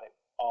like about it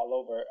all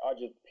over, or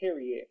just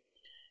period,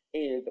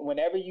 is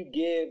whenever you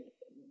give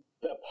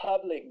the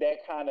public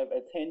that kind of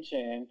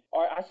attention,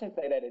 or I shouldn't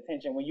say that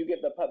attention, when you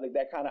give the public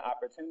that kind of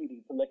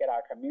opportunity to look at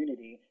our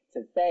community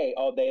to say,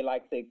 oh, they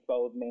like to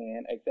expose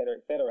men, et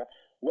cetera,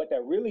 what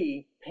they're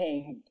really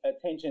paying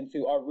attention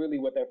to, or really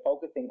what they're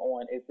focusing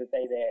on, is to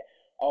say that,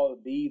 oh,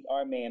 these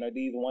are men, or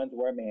these ones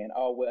were men.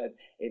 Oh, well,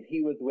 if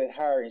he was with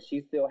her and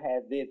she still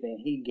has this, and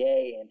he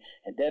gay,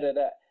 and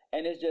da-da-da.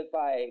 And it's just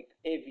like,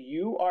 if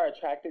you are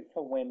attracted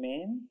to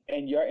women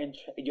and your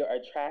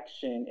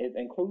attraction is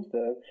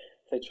inclusive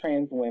to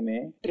trans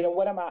women, then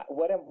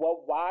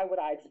why would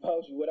I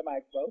expose you? What am I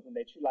exposing?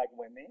 That you like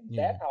women?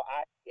 Yeah. That's how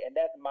and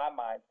that's my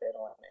mindset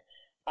on it.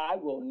 I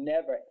will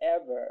never,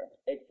 ever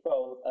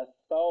expose a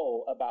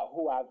soul about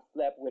who I've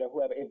slept with or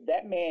whoever. If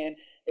that man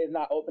is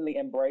not openly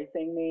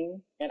embracing me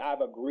and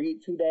I've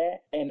agreed to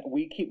that, and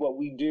we keep what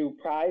we do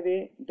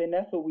private, then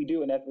that's what we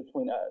do, and that's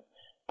between us.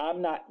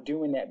 I'm not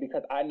doing that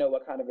because I know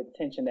what kind of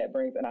attention that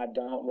brings, and I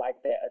don't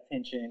like that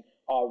attention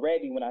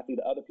already when I see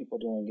the other people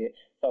doing it.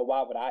 So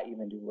why would I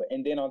even do it?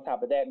 And then on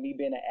top of that, me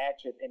being an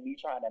actress and me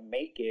trying to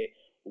make it,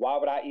 why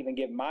would I even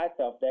give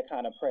myself that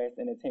kind of press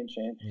and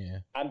attention? Yeah.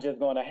 I'm just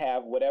going to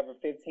have whatever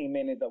 15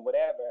 minutes or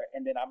whatever,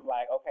 and then I'm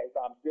like, okay,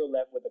 so I'm still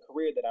left with a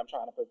career that I'm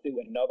trying to pursue,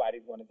 and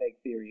nobody's going to take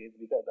serious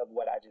because of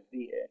what I just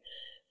did.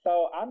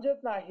 So I'm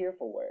just not here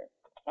for it.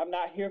 I'm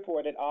not here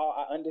for it at all.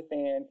 I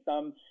understand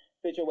some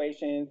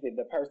situations if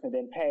the person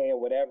didn't pay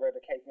or whatever the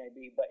case may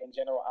be, but in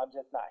general, I'm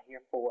just not here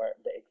for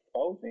the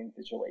exposing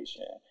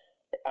situation.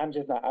 I'm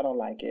just not. I don't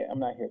like it. I'm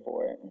not here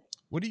for it.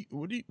 What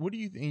do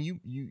you think?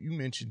 You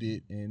mentioned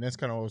it, and that's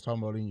kind of what I was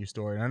talking about in your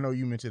story. And I know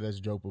you mentioned it as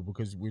a joke, but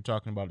because we're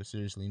talking about it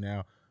seriously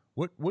now,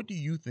 what do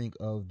you think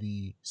of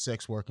the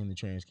sex work in the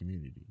trans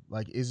community?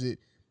 Like, is it?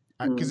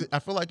 Because I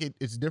feel like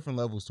it's different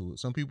levels to it.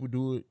 Some people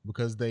do it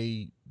because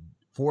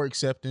for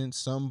acceptance.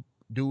 Some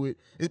do it,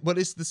 but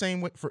it's the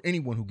same way for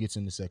anyone who gets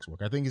into sex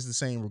work. I think it's the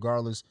same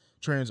regardless,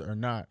 trans or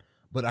not.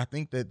 But I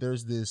think that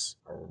there's this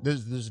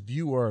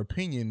view or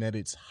opinion that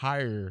it's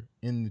higher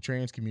in the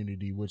trans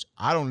community, which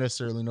I don't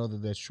necessarily know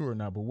that that's true or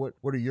not. But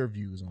what are your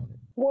views on it?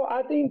 Well,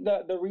 I think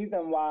the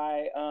reason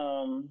why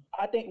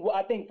I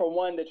think for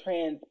one, the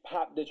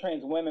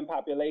trans women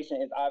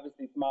population is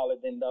obviously smaller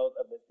than those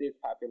of the cis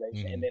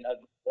population, and then of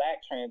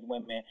Black trans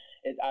women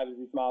is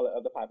obviously smaller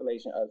of the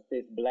population of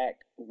cis Black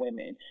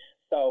women.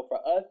 So for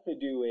us to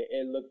do it,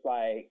 it looks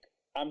like,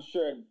 I'm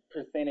sure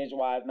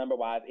percentage-wise,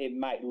 number-wise, it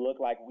might look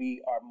like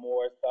we are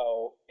more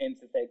so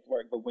into sex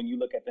work, but when you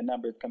look at the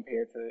numbers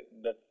compared to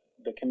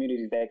the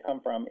communities that come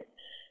from,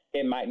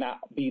 it might not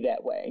be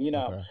that way, you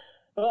know. Okay.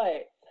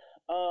 But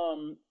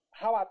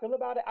how I feel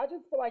about it, I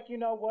just feel like, you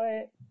know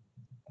what,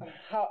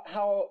 how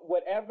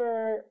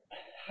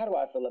do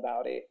I feel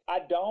about it? I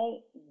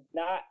don't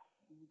not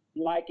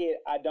like it.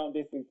 I don't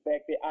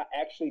disrespect it. I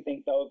actually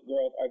think those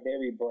girls are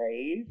very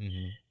brave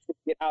to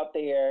get out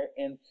there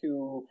and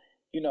to,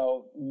 you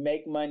know,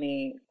 make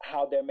money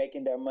how they're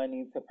making their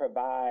money to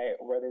provide,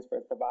 whether it's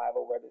for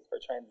survival, whether it's for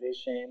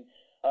transition.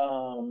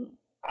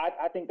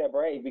 I think they're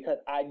brave because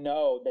I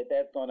know that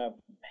that's going to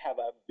have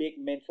a big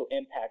mental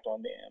impact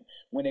on them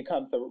when it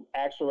comes to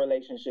actual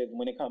relationships,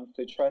 when it comes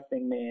to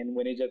trusting men,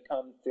 when it just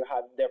comes to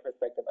how their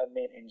perspective of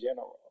men in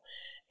general.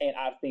 And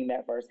I've seen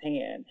that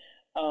firsthand.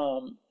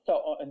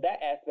 So in that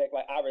aspect,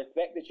 like, I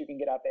respect that you can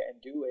get out there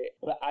and do it,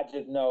 but I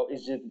just know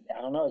it's just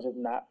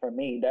not for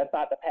me. That's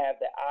not the path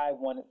that I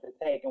wanted to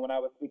take. And when I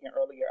was speaking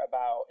earlier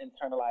about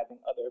internalizing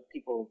other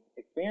people's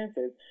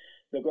experiences,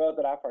 the girls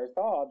that I first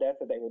saw, that's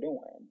what they were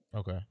doing.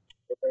 Okay.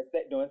 They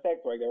were doing sex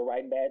work. They were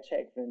writing bad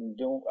checks and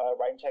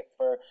writing checks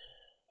for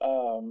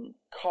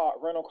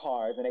rental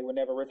cars, and they would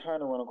never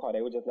return a rental car.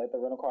 They would just let the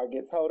rental car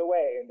get towed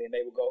away, and then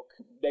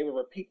they would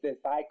repeat this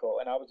cycle.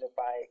 And I was just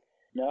like,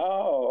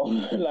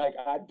 no, like,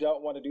 I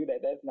don't want to do that.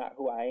 That's not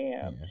who I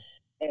am. Yeah.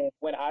 And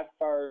when I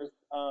first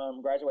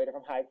graduated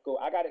from high school,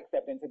 I got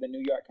accepted into the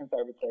New York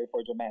Conservatory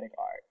for Dramatic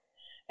Arts,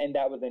 and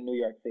that was in New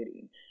York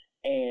City.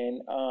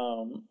 And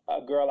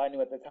a girl I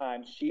knew at the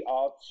time, she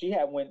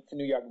had went to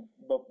New York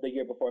the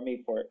year before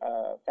me for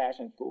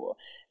fashion school.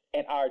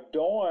 And our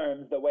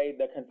dorms, the way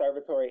the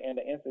conservatory and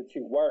the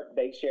institute work,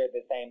 they shared the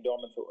same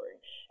dormitory.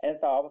 And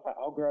so I was like,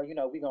 oh, girl, you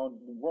know, we're going to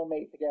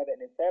roommate together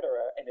and et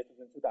cetera. And this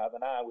was in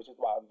 2009, which is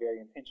why I was very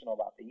intentional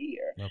about the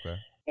year. Okay.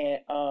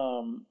 And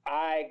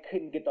I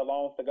couldn't get the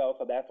loans to go,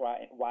 so that's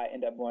why I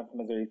ended up going to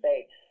Missouri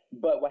State.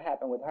 But what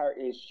happened with her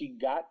is she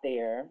got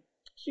there,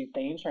 she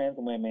seen trans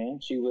women,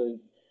 she was,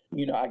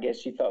 you know, I guess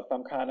she felt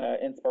some kind of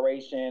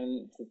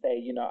inspiration to say,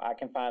 you know, I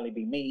can finally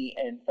be me.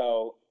 And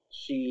so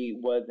she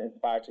was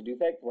inspired to do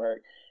sex work,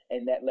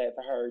 and that led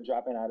to her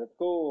dropping out of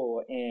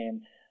school,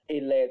 and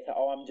it led to,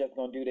 oh, I'm just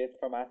going to do this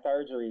for my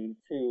surgery,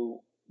 to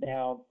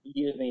now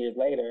years and years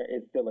later,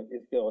 it's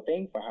still a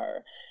thing for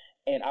her.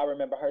 And I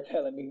remember her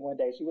telling me one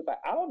day, she was like,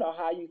 I don't know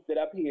how you sit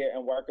up here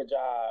and work a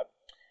job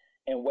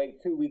and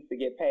wait 2 weeks to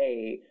get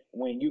paid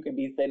when you can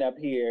be sitting up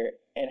here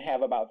and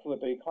have about 2 or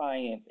 3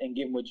 clients and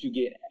get what you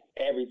get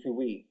every 2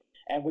 weeks.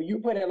 And when you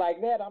put it like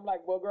that, I'm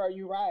like, well, girl,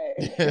 you right.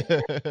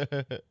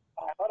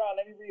 Hold on,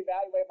 let me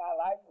reevaluate my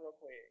life real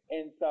quick.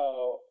 And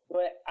so,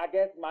 but I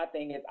guess my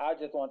thing is, I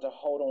just want to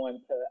hold on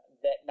to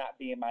that not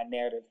being my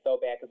narrative so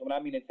bad. Because when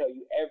I mean to tell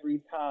you,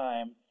 every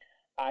time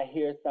I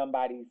hear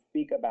somebody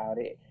speak about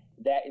it,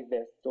 that is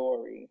their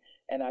story.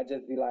 And I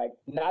just be like,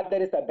 not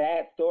that it's a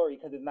bad story,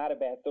 because it's not a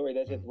bad story.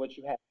 That's just what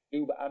you have to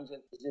do. But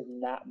it's just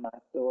not my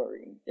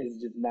story.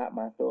 It's just not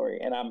my story.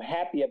 And I'm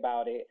happy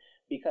about it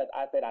because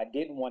I said I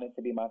didn't want it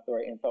to be my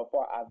story. And so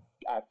far,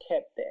 I've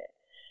kept that.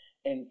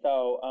 And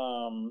so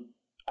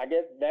I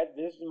guess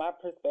this is my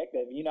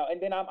perspective, you know.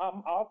 And then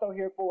I'm also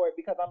here for it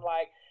because I'm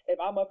like, if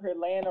I'm up here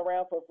laying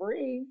around for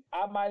free,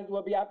 I might as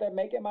well be out there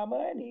making my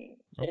money.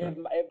 Okay.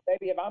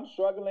 If I'm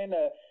struggling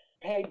to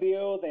pay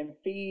bills and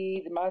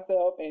feed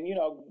myself and, you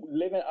know,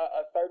 living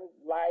a certain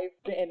life,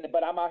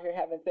 but I'm out here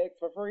having sex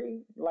for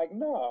free, like,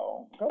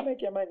 no, go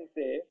make your money,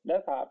 sis.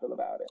 That's how I feel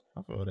about it.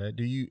 I feel that.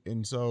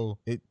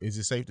 Is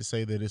it safe to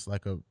say that it's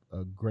like a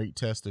great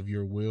test of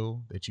your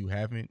will that you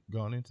haven't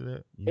gone into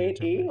that? It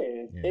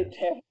is. Yeah. It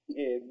definitely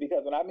is.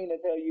 Because when I mean to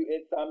tell you,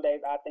 it's some days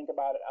I think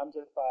about it, I'm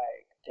just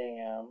like,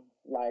 damn,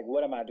 like,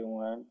 what am I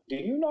doing? Do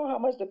you know how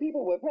much the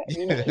people would pay?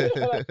 You know,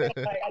 like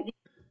I used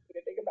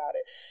to think about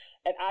it.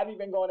 And I've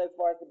even gone as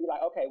far as to be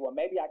like, okay, well,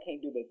 maybe I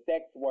can't do the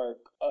sex work,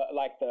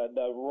 like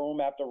the room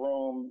after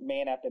room,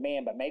 man after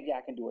man, but maybe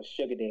I can do a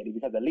sugar daddy,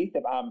 because at least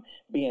if I'm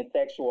being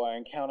sexual or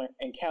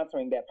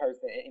encountering that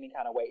person in any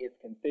kind of way, it's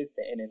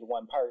consistent and it's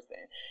one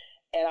person.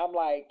 And I'm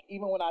like,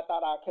 even when I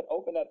thought I could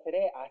open up to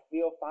that, I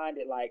still find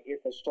it like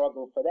it's a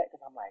struggle for that,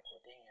 because I'm like,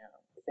 well, damn,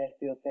 is that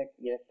still sex?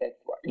 Yes, sex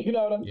work. You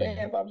know what I'm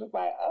saying? So I'm just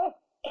like,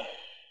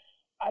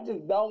 I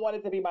just don't want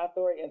it to be my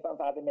story, and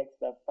sometimes it makes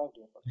stuff so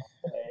difficult.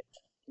 But,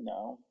 you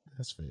know.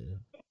 That's fair.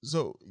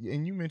 So,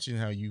 and you mentioned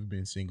how you've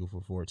been single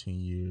for 14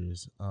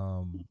 years.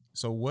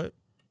 So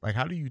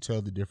how do you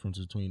tell the difference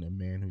between a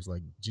man who's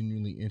like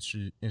genuinely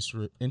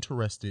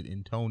interested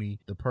in Tony,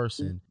 the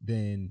person,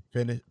 than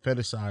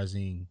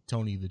fetishizing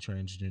Tony, the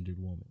transgendered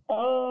woman?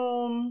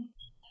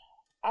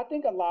 I I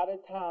think a lot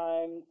of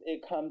times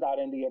it comes out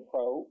in the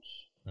approach,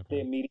 the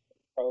immediate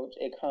approach.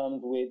 It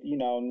comes with,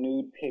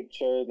 nude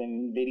pictures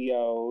and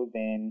videos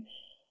and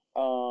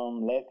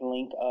let's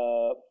link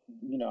up,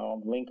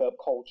 link up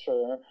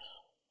culture.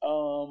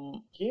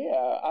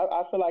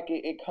 I feel like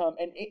it comes,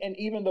 and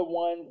even the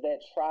ones that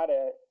try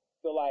to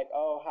feel like,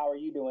 oh, how are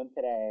you doing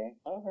today?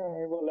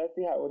 Okay, well, let's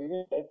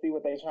see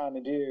what they're trying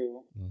to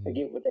do to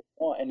get what they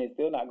want, and it's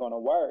still not going to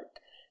work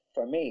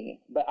for me.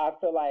 But I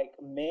feel like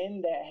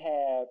men that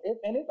have,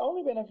 and it's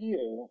only been a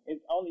few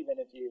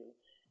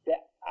that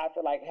I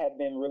feel like have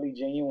been really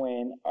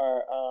genuine,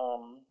 or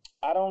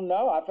I don't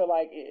know. I feel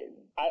like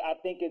I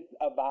think it's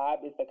a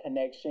vibe, it's a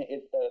connection,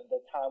 it's the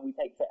time we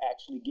take to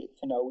actually get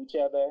to know each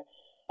other.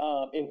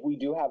 If we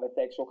do have a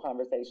sexual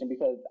conversation,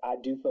 because I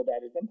do feel that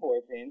it's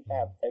important to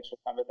have sexual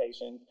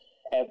conversations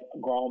as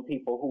grown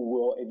people who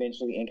will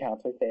eventually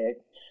encounter sex.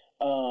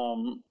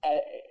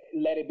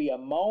 Let it be a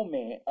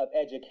moment of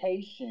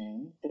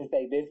education to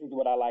say, this is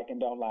what I like and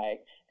don't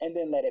like, and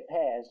then let it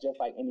pass just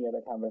like any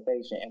other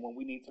conversation. And when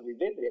we need to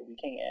revisit it, we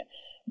can.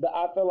 But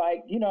I feel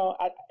like,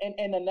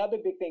 and another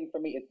big thing for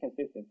me is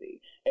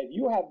consistency. If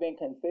you have been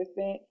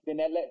consistent, then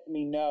that lets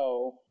me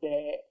know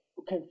that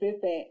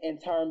consistent in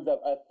terms of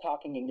us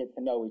talking and get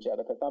to know each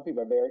other, because some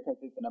people are very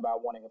consistent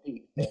about wanting a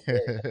piece.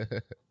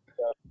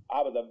 So I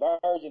was a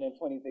virgin in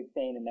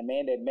 2016, and the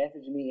man that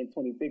messaged me in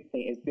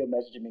 2016 is still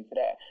messaging me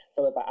today.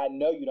 So it's like, I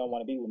know you don't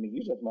want to be with me,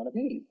 you just want a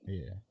piece.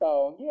 Yeah.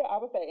 So I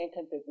would say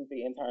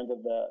inconsistency in terms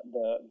of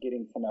the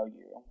getting to know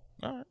you.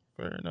 All right,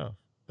 fair enough.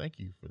 Thank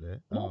you for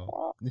that.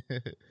 No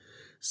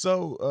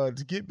So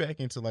to get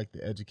back into like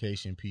the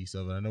education piece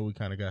of it, I know we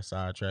kind of got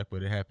sidetracked,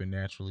 but it happened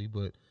naturally.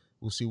 But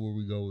we'll see where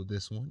we go with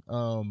this one.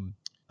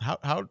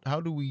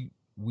 How do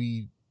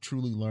we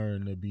truly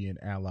learn to be an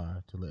ally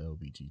to the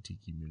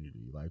LGBT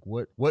community? Like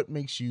what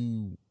makes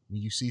you,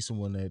 when you see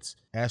someone that's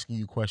asking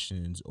you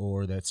questions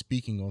or that's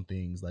speaking on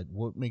things, like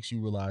what makes you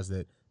realize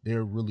that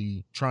they're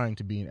really trying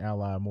to be an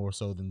ally more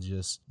so than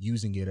just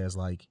using it as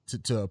like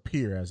to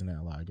appear as an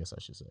ally, I guess I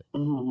should say.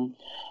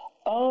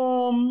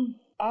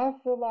 I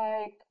feel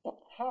like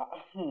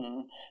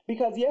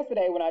because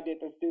yesterday when I did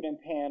the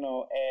student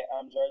panel at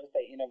Georgia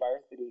State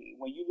University,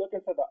 when you look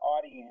into the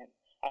audience,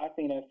 I've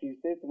seen a few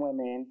cis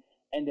women,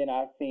 and then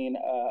I've seen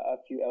a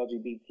few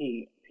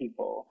LGBT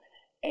people,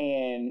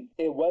 and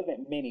it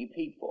wasn't many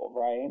people,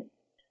 right?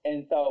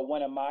 And so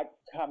one of my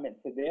comments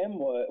to them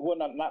was, well,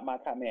 not my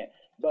comment,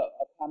 but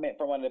a comment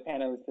from one of the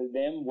panelists to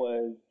them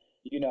was,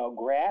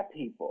 grab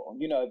people.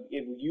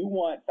 If you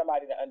want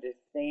somebody to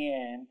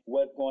understand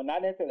what's going on,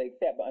 not necessarily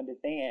accept, but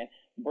understand,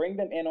 bring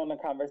them in on the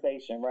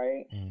conversation,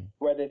 right?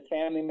 Whether it's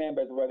family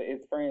members, whether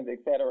it's friends,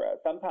 etc.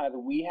 Sometimes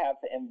we have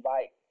to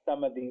invite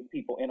some of these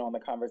people in on the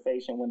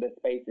conversation when the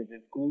space is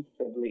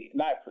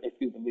not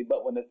exclusively,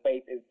 but when the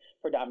space is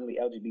predominantly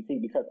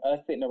LGBT, because us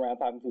sitting around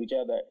talking to each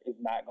other is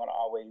not going to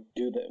always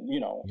do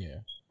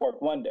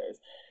work wonders.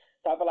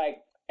 So I feel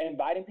like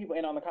inviting people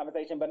in on the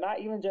conversation, but not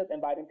even just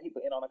inviting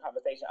people in on the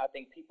conversation. I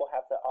think people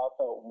have to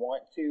also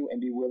want to and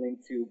be willing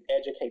to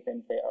educate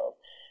themselves.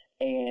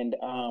 And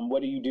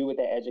what do you do with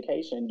that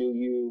education? Do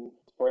you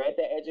spread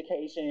that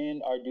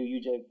education, or do you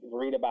just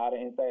read about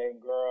it and say,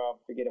 girl,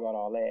 forget about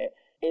all that?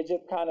 It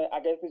just kind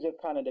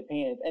of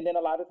depends. And then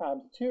a lot of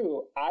times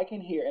too, I can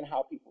hear in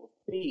how people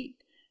speak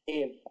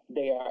if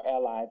they are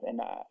allies and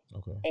not.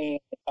 Okay. And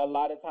a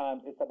lot of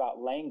times it's about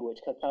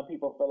language, because some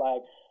people feel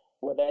like,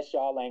 well, that's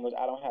y'all language,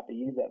 I don't have to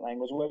use that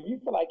language. Well, if you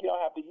feel like you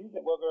don't have to use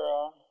it, well,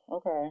 girl,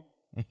 okay.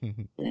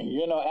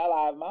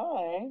 Ally of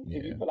mine. Yeah.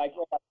 If you feel like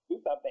you have to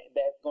do something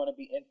that's going to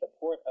be in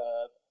support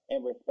of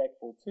and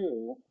respectful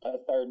to a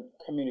certain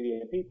community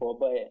of people.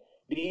 But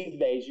these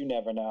days, you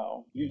never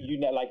know. You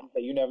like you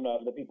say, you never know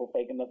if the people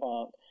faking the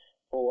funk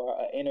for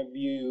an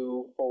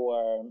interview,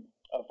 for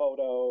a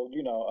photo,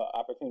 an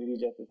opportunity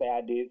just to say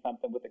I did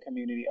something with the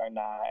community or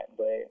not.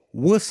 But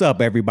what's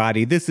up,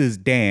 everybody? This is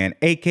Dan,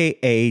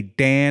 aka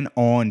Dan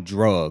on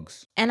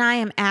Drugs. And I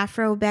am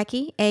Afro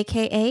Becky,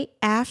 aka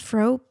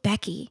Afro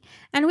Becky.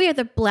 And we are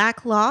the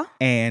Black Law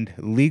and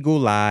Legal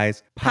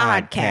Lies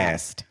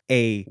Podcast,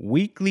 a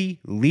weekly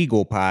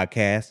legal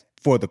podcast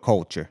for the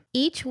culture.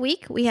 Each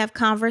week, we have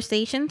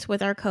conversations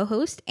with our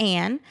co-host,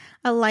 Anne,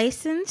 a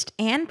licensed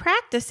and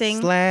practicing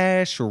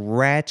 /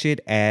 ratchet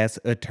ass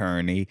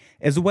attorney,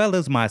 as well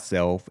as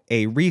myself,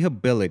 a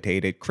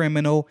rehabilitated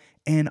criminal,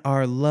 and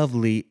our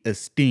lovely,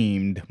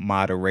 esteemed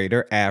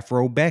moderator,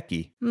 Afro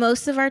Becky.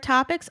 Most of our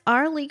topics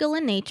are legal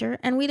in nature,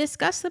 and we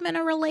discuss them in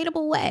a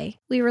relatable way.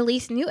 We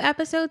release new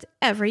episodes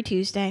every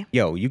Tuesday.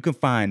 Yo, you can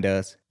find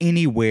us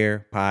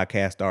anywhere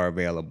podcasts are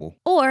available.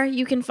 Or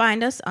you can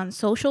find us on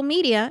social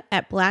media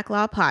at Black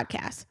Law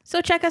Podcast. So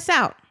check us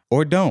out.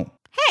 Or don't.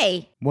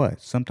 Hey.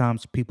 What?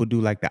 Sometimes people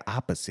do like the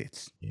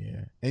opposites.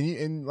 Yeah,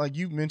 and like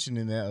you mentioned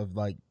in that of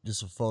like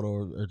just a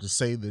photo or to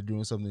say they're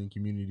doing something in the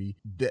community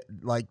that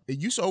like it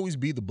used to always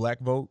be the black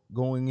vote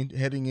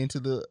heading into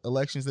the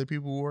elections that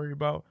people worry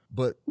about,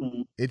 but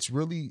it's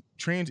really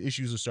trans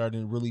issues are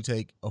starting to really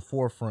take a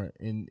forefront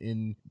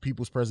in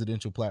people's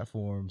presidential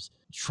platforms.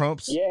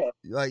 Trump's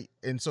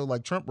and so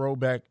like Trump rolled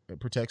back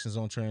protections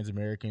on trans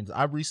Americans.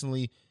 I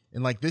recently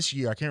in like this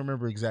year, I can't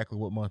remember exactly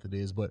what month it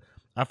is, but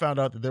I found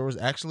out that there was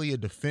actually a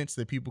defense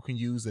that people can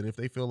use that if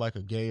they feel like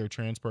a gay or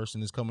trans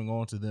person is coming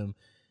on to them,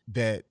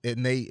 that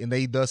and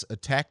they thus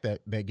attack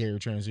that gay or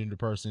transgender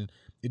person,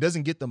 it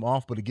doesn't get them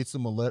off, but it gets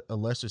them a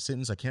lesser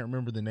sentence. I can't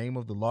remember the name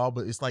of the law,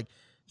 but it's like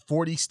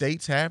 40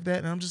 states have that,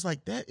 and I'm just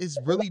like, that is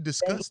really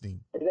disgusting.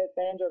 Is that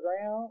stand your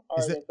ground, or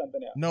is it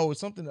something else? No, it's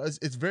something.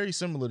 It's very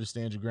similar to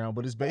stand your ground,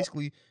 but it's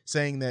basically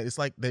saying that it's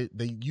like they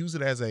use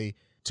it as a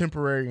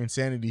temporary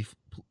insanity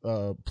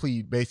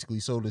plea, basically.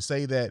 So to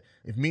say that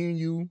if me and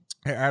you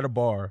are at a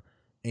bar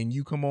and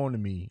you come on to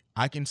me,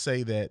 I can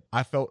say that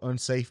I felt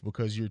unsafe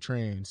because you're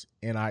trans,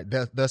 and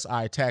thus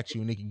I attacked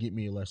you, and it can get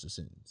me a lesser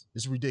sentence.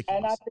 It's ridiculous.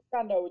 And I think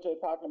I know what you're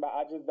talking about.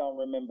 I just don't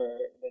remember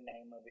the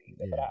name of it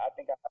either. But I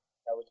think I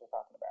know what you're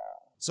talking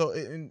about. So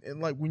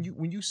and like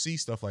when you see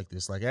stuff like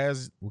this, like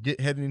as we're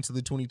heading into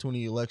the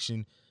 2020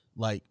 election,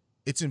 like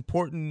it's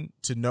important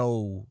to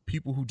know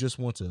people who just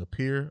want to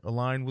appear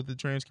aligned with the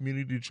trans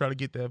community to try to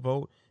get that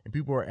vote, and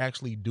people are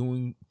actually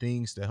doing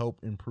things to help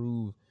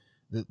improve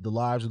the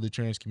lives of the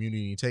trans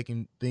community and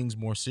taking things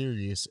more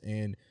serious.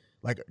 And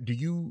like, do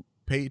you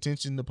pay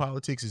attention to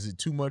politics? Is it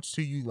too much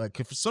to you? Like,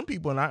 for some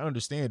people, and I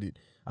understand it,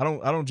 I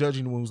don't judge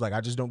anyone who's like,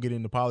 I just don't get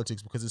into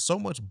politics, because there's so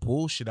much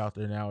bullshit out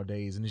there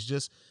nowadays, and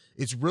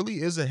it's really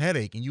is a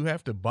headache, and you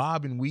have to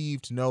bob and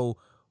weave to know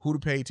who to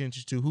pay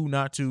attention to, who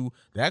not to.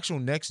 The actual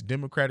next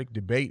Democratic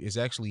debate is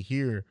actually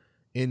here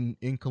in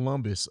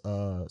Columbus.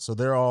 So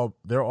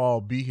they'll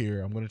all be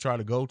here. I'm going to try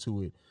to go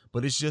to it,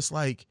 but it's just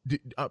like,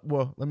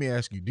 well, let me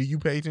ask you, do you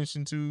pay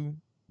attention to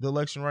the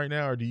election right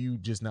now, or do you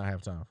just not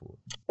have time for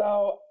it?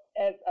 So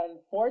as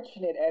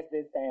unfortunate as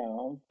this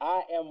sounds,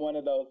 I am one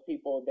of those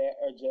people that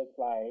are just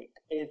like,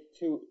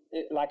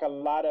 like a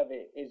lot of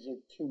it is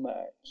just too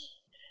much.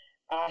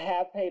 I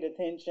have paid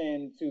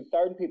attention to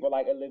certain people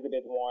like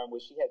Elizabeth Warren, where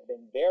she has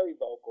been very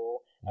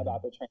vocal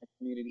about the trans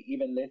community,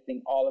 even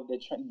listing all of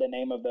the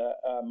name of the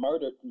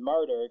murder,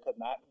 because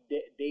not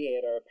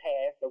dead or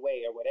passed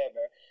away or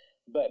whatever,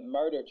 but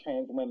murdered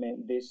trans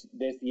women this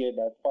year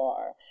thus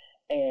far.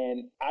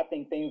 And I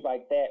think things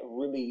like that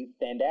really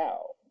stand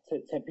out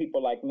to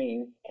people like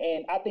me.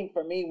 And I think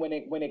for me, when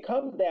it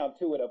comes down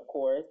to it, of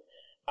course,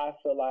 I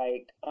feel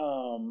like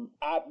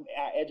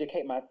I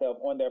educate myself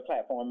on their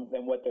platforms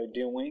and what they're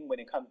doing when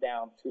it comes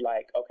down to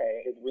like,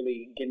 okay, it's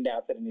really getting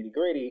down to the nitty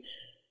gritty.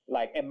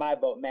 Like, and my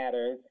vote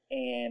matters,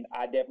 and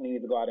I definitely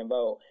need to go out and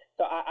vote.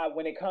 So I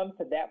when it comes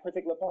to that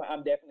particular point,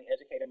 I'm definitely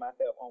educating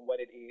myself on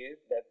what it is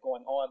that's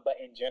going on. But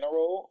in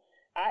general,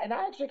 I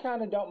actually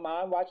kind of don't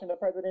mind watching the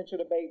presidential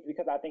debates,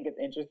 because I think it's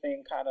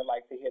interesting kind of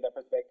like to hear their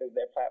perspectives,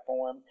 their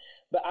platforms.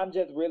 But I'm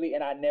just really,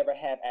 and I never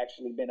have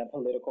actually been a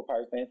political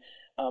person.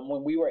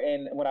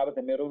 When I was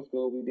in middle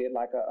school, we did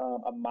like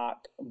a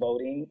mock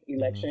voting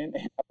election,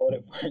 and I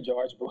voted for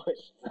George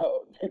Bush.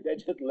 So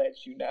that just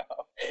lets you know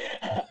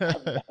I'm not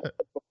a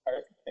political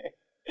person.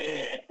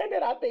 And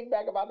then I think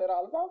back about that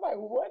all the time. I was like,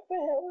 what the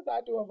hell was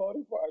I doing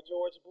voting for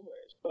George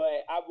Bush?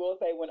 But I will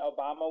say, when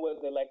Obama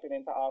was elected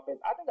into office,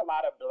 I think a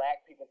lot of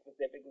Black people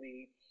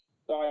specifically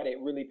started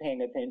really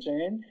paying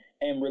attention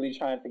and really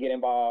trying to get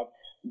involved.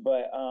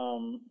 But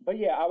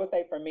yeah, I would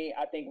say for me,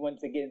 I think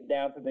once it gets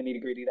down to the nitty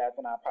gritty, that's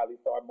when I probably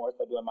start more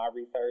so doing my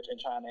research and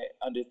trying to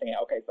understand,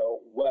 okay, so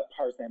what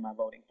person am I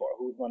voting for?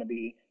 Who's going to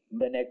be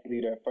the next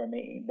leader for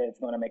me that's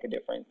going to make a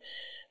difference?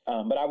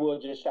 But I will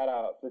just shout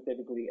out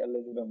specifically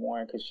Elizabeth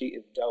Warren, because she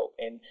is dope,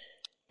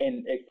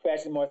 and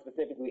especially more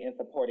specifically in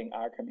supporting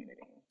our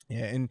community.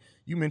 Yeah, and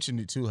you mentioned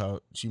it too,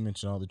 how she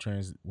mentioned all the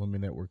trans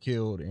women that were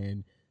killed,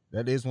 and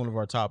that is one of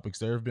our topics.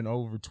 There have been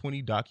over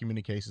 20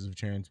 documented cases of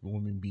trans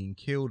women being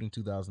killed in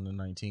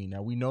 2019.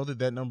 Now, we know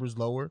that number is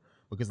lower,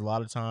 because a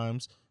lot of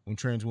times when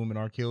trans women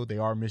are killed, they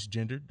are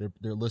misgendered.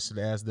 They're listed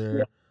as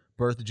their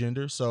birth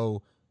gender,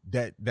 so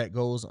that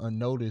goes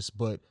unnoticed.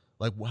 But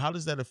like, how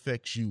does that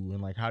affect you,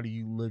 and like, how do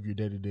you live your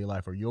day-to-day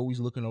life? Are you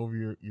always looking over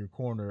your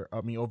corner?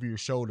 Over your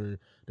shoulder?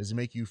 Does it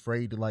make you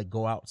afraid to like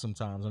go out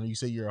sometimes? I know you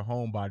say you're a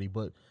homebody,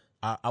 but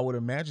I would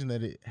imagine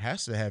that it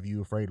has to have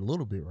you afraid a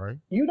little bit, right?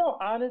 You know,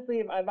 honestly,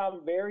 if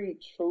I'm very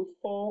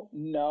truthful,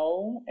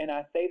 no. And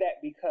I say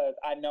that because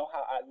I know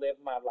how I live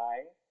my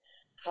life.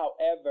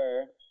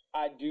 However,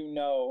 I do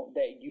know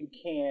that you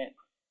can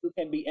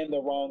be in the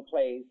wrong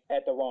place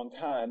at the wrong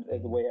times as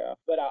well.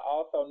 But I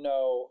also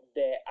know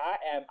that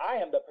I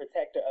am the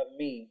protector of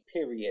me,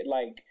 period.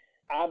 Like,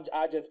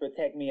 I just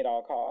protect me at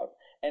all costs.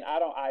 And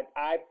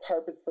I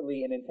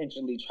purposefully and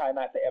intentionally try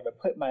not to ever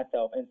put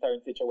myself in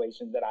certain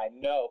situations that I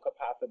know could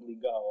possibly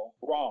go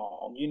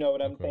wrong. You know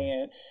what I'm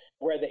saying?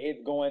 Whether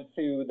it's going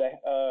to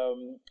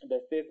the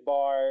cis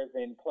bars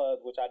and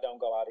clubs, which I don't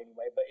go out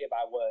anyway, but if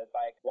I was,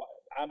 like, well,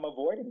 I'm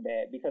avoiding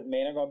that because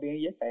men are going to be in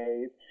your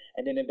face.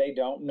 And then if they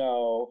don't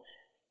know,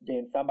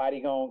 then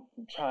somebody going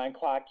to try and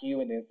clock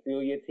you and then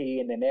spill your tea,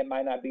 and then that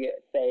might not be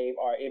safe.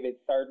 Or if it's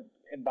certain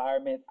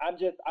environments, I'm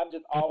just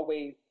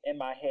always in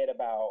my head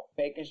about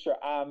making sure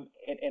I'm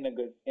in a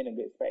good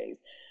space.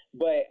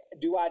 But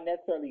do I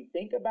necessarily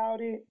think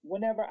about it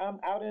whenever I'm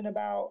out and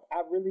about?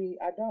 I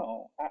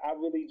don't. I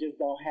really just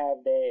don't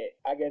have that.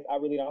 I guess I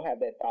really don't have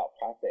that thought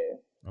process.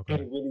 Okay.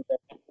 It really,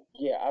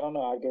 yeah, I don't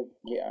know. I guess,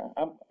 yeah.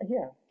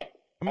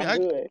 I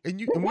mean,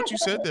 and what you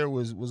said there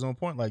was on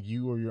point. Like,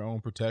 you are your own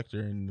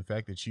protector, and the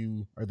fact that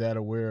you are that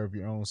aware of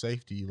your own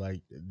safety,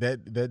 like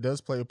that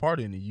does play a part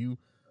in it.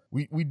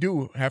 We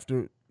do have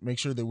to make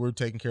sure that we're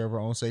taking care of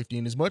our own safety,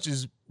 and as much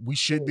as we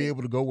should be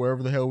able to go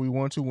wherever the hell we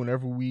want to,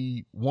 whenever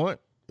we want,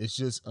 it's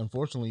just,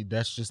 unfortunately,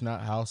 that's just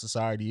not how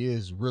society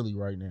is really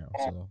right now.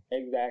 So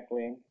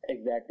exactly,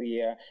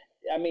 yeah.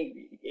 I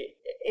mean,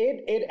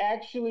 it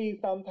actually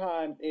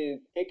sometimes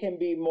it can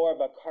be more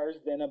of a curse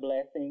than a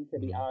blessing, to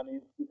be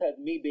honest, because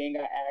me being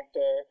an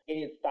actor,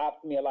 it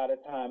stops me a lot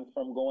of times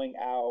from going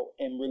out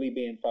and really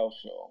being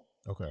social.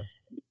 Okay.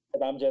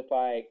 Because I'm just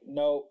like,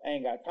 nope, I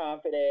ain't got time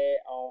for that.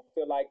 I don't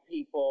feel like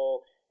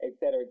people, et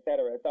cetera, et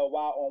cetera. So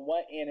while on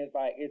one end it's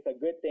like it's a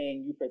good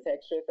thing you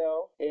protect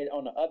yourself,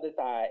 on the other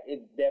side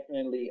it's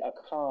definitely a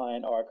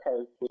con or a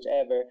curse,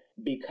 whichever,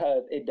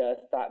 because it does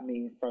stop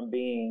me from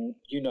being,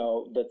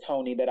 the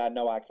Tony that I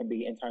know I can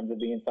be in terms of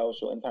being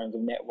social, in terms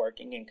of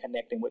networking and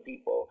connecting with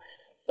people.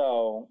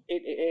 So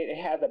it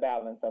has a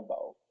balance of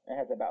both. It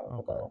has a balance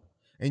of both.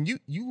 And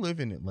you live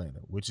in Atlanta,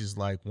 which is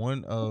like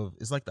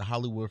it's like the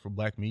Hollywood for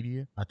Black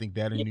media. I think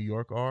that in New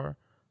York are.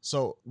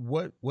 So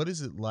what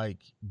is it like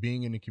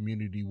being in a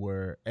community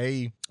where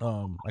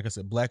like I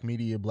said, Black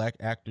media, Black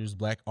actors,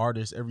 Black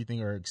artists,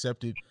 everything are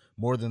accepted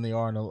more than they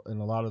are in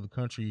a lot of the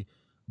country,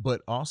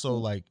 but also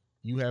like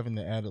you having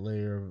the added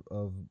layer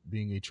of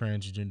being a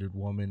transgendered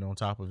woman on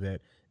top of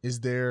that. Is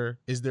there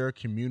a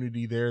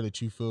community there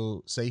that you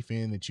feel safe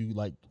in, that you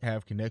like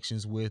have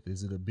connections with?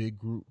 Is it a big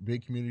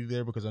community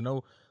there? Because I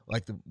know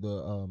like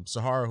the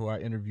Sahara, who I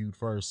interviewed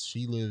first,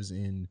 she lives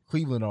in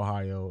Cleveland,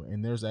 Ohio,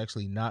 and there's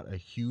actually not a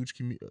huge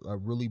a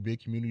really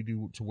big community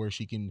to where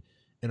she can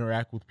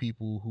interact with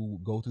people who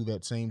go through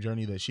that same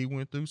journey that she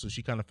went through. So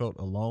she kind of felt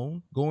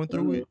alone going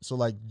through it. So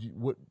like,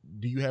 what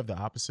do you have the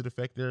opposite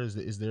effect there?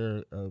 Is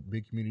there a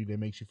big community that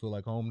makes you feel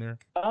like home there?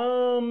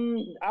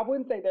 I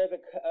wouldn't say there's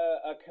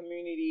a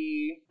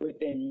community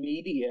within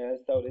media,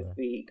 so to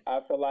speak. I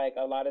feel like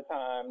a lot of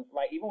times,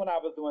 like even when I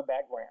was doing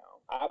background,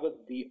 I was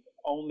the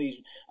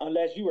only,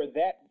 unless you were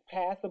that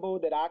passable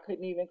that I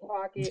couldn't even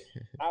clock it,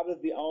 I was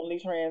the only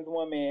trans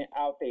woman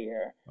out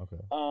there.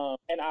 Okay.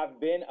 And I've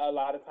been a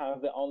lot of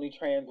times the only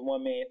trans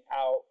woman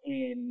out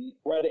in,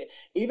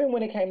 even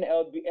when it came to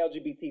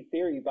LGBT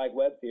series, like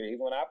web series,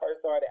 when I first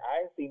started, I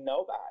didn't see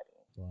nobody.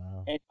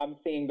 Wow. And I'm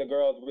seeing the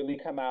girls really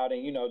come out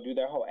and, do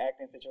their whole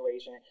acting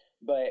situation.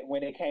 But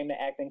when it came to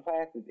acting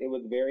classes, it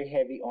was very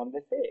heavy on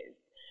the cis.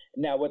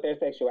 Now, what their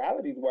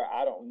sexualities were,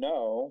 I don't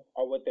know,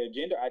 or what their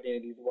gender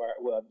identities were.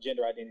 Well,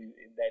 gender identities,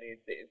 that is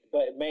cis,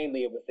 but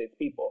mainly it was cis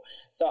people.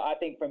 So I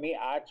think for me,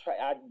 I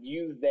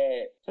use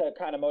that to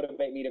kind of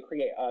motivate me to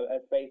create a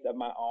space of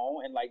my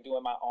own, and like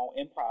doing my own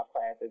improv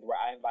classes where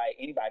I invite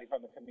anybody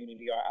from the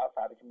community or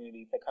outside the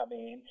community to come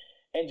in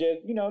and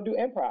just, do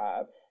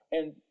improv.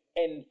 And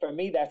for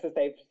me, that's a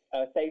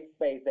safe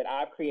space that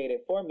I've created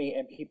for me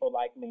and people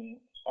like me,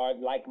 or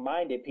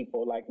like-minded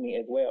people like me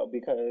as well,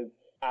 because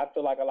I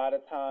feel like a lot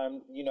of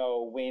times,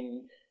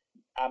 when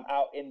I'm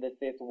out in the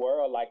cis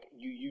world, like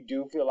you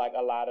do feel like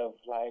a lot of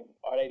like,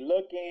 are they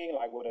looking?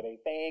 Like, what are they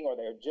saying? Or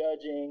they're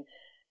judging?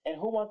 And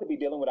who wants to be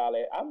dealing with all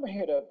that? I'm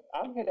here to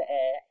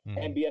act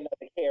and be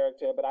another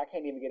character, but I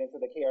can't even get into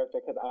the character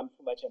because I'm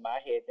too much in my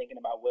head thinking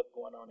about what's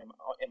going on in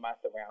my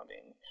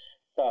surroundings.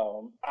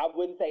 So I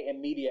wouldn't say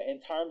in media, in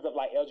terms of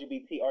like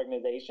LGBT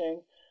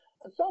organizations,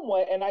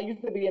 somewhat. And I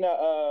used to be in a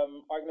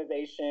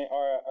organization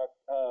or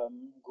a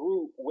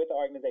group with an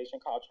organization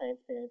called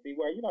Transparency,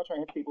 where,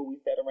 trans people, we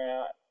sat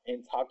around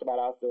and talked about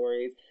our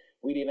stories.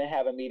 We'd even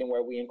have a meeting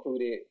where we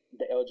included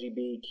the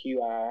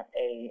LGBTQIA,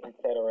 et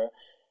cetera,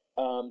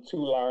 to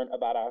learn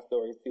about our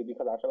stories too,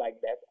 because I feel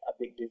like that's a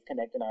big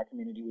disconnect in our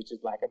community, which is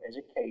lack of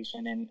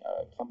education and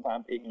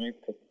sometimes ignorance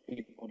because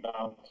people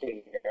don't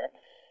care.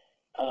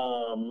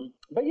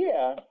 But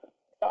yeah,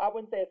 so I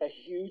wouldn't say it's a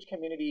huge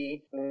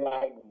community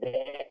like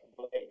that,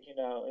 but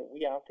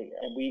we out there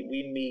and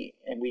we meet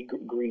and we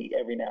greet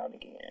every now and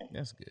again.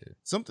 That's good.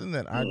 Something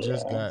that I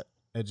just got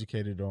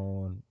educated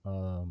on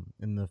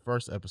in the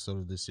first episode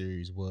of this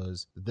series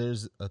was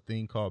there's a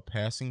thing called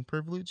passing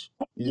privilege.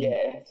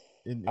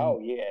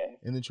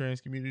 In the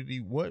trans community.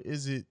 What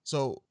is it?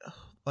 So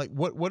like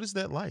what is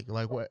that like?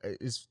 Like what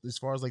is, as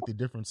far as like the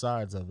different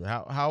sides of it?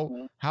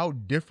 How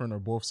different are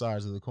both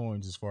sides of the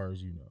coins as far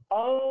as you know?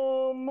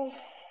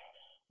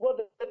 Well,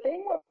 the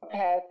thing with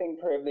passing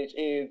privilege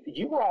is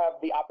you have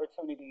the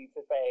opportunity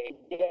to say,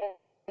 yes,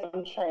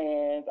 I'm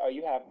trans, or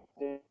you have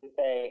to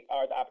say,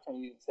 or the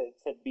opportunity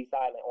to be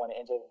silent on it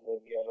and just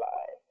live your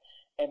life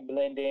and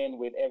blend in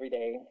with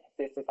everyday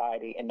cis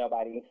society and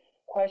nobody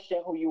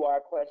question who you are,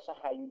 question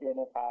how you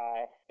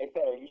identify,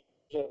 etc. You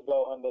just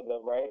go under the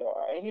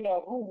radar. And,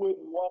 who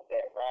wouldn't want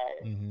that,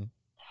 right? Mm-hmm.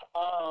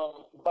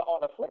 But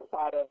on the flip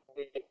side of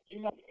it,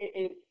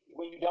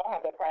 when you don't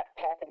have the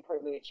passing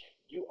privilege,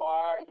 you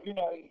are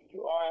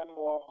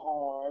more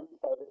harmed,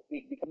 so to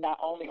speak, because not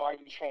only are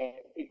you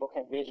trans, people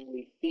can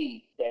visually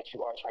see that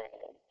you are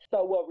trans.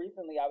 So,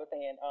 recently I was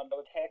saying, there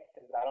was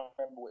Texas, I don't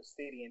remember which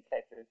city in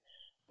Texas,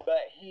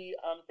 but he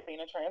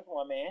seen a trans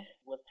woman,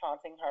 was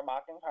taunting her,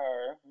 mocking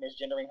her,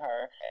 misgendering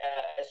her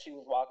as she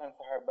was walking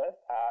to her bus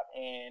stop,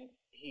 and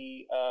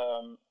he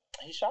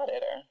shot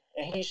at her.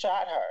 And he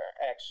shot her,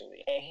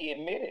 actually. And he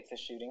admitted to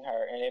shooting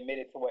her and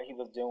admitted to what he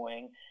was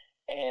doing.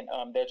 And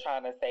they're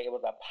trying to say it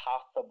was a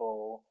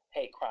possible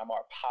hate crime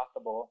or a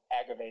possible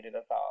aggravated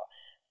assault.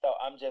 So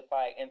I'm just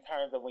like, in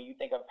terms of when you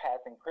think of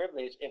passing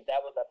privilege, if that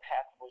was a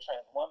passable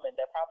trans woman,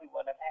 that probably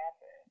wouldn't have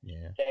happened.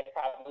 Yeah. They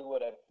probably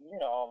would have,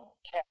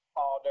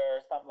 catcalled her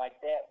or something like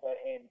that. But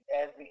in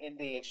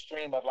the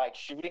extreme of like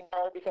shooting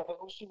her because of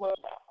who she was.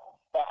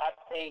 So I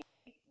think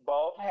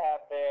both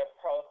have their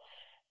pros.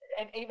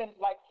 And even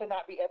like to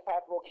not be as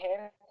passable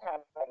can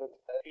kind of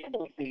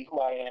see who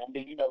I am,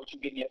 then you know what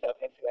you're getting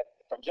yourself into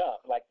from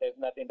jump. Like there's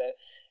nothing that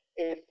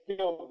is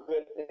still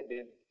good to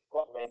this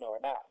woman or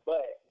not,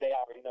 but they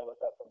already know what's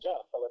up from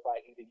jump. So it's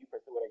like either you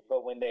pursue it or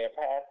but when they're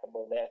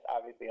passable, that's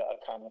obviously a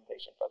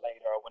conversation for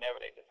later or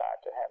whenever they decide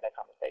to have that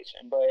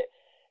conversation. But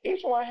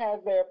each one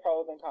has their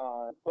pros and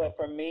cons. But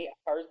for me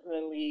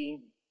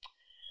personally,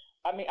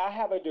 I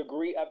have a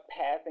degree of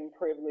passing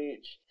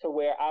privilege to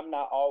where I'm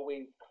not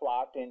always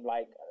clocked and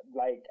like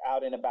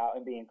out and about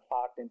and being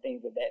clocked and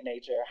things of that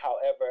nature.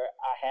 However,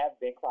 I have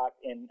been clocked,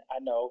 and I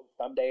know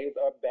some days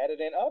are better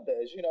than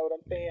others. You know what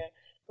I'm saying?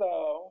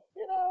 So,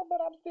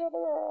 but I'm still the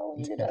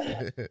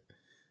girl.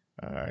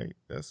 All right,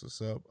 that's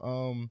what's up.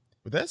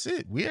 But that's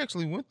it. We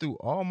actually went through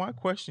all my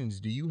questions.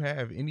 Do you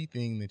have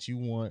anything that you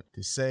want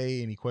to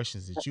say? Any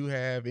questions that you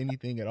have?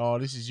 Anything at all?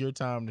 This is your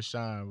time to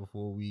shine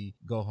before we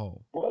go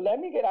home. Well, let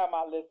me get out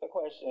my list of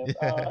questions.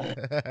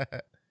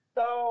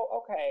 So,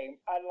 okay,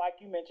 like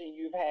you mentioned,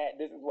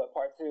 this is what,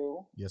 part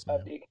 2? Yes,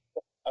 ma'am.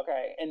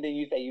 Okay, and then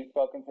you say you've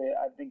spoken to,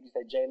 I think you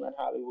said Jalen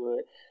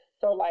Hollywood.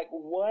 So, like,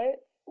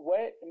 what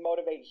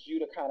motivates you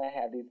to kind of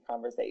have these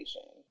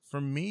conversations?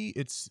 For me,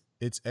 it's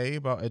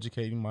about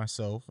educating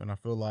myself, and I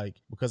feel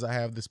like because I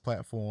have this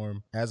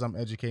platform, as I'm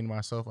educating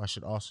myself, I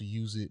should also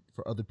use it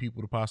for other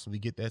people to possibly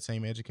get that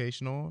same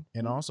education on.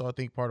 And also, I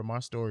think part of my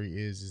story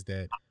is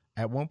that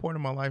at one point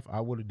in my life, I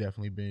would have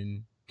definitely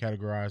been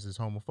categorized as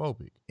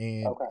homophobic,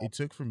 and it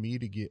took for me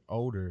to get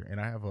older. And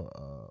I have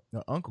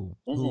an uncle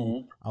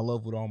who I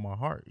love with all my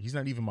heart. He's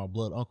not even my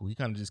blood uncle. He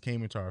kind of just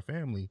came into our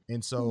family,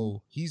 and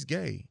so he's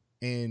gay.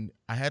 And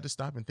I had to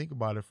stop and think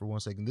about it for 1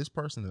 second. This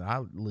person that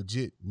I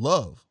legit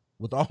love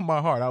with all my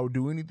heart, I would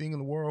do anything in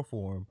the world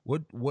for him.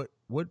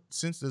 What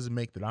sense does it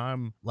make that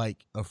I'm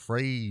like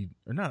afraid,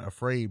 or not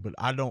afraid, but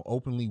I don't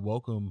openly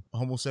welcome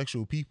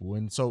homosexual people?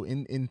 And so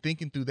in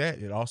thinking through that,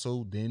 it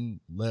also then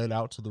led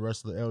out to the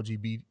rest of the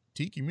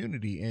LGBT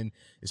community. And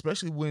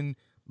especially when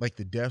like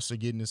the deaths are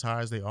getting as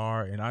high as they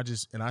are, and I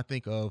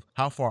think of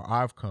how far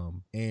I've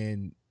come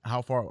and how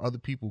far other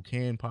people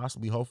can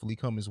possibly hopefully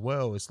come as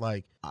well. It's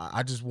like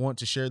I just want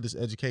to share this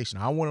education.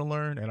 I want to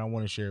learn, and I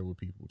want to share it with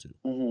people too.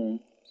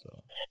 So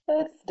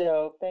that's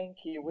dope. Thank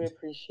you. We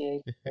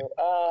appreciate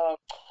you.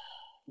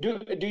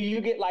 Do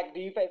you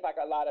face like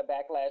a lot of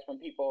backlash from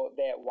people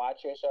that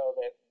watch your show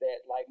that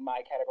like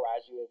might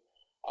categorize you as,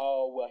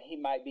 oh, well, he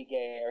might be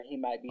gay or he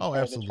might be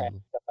absolutely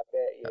stuff like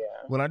that?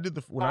 Yeah.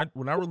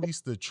 When I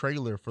released the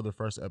trailer for the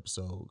first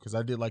episode, because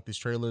I did like this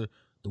trailer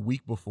the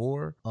week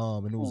before,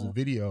 and it was a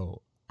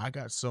video. I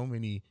got so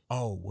many,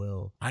 oh,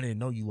 well, I didn't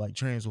know you like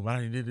trans women.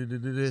 I didn't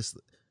do this.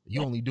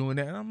 You only doing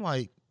that. And I'm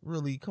like,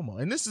 really? Come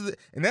on. And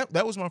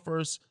that was my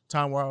first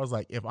time where I was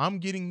like, if I'm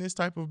getting this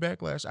type of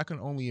backlash, I can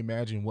only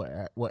imagine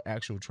what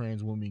actual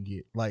trans women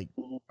get. Like,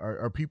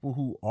 are people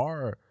who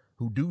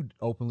do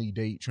openly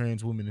date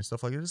trans women and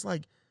stuff like that. It's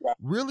like,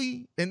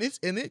 really? And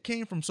it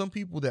came from some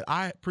people that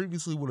I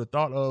previously would have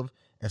thought of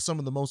as some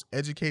of the most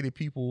educated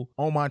people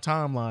on my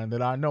timeline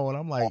that I know. And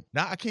I'm like,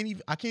 now I can't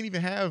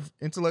even have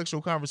intellectual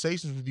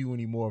conversations with you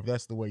anymore if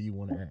that's the way you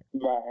want to act.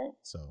 Right.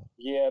 So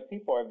yeah,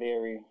 people are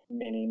very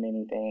many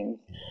things.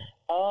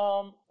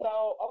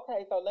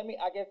 So let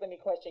me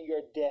question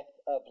your depth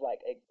of like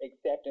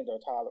acceptance or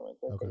tolerance.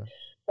 Okay.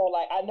 So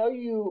like I know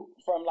you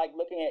from like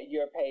looking at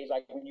your page,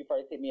 like when you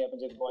first hit me up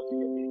and just going through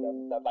your videos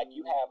and stuff, like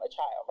you have a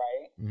child,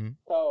 right? Mm-hmm.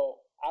 So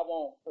I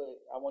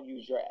won't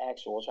use your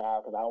actual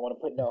child because I don't want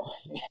to put I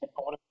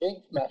want to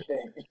jinx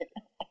nothing.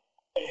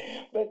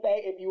 But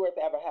say if you were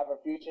to ever have a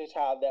future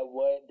child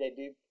that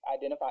did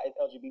identify as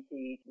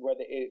LGBT,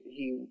 whether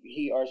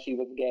he or she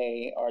was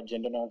gay or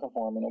gender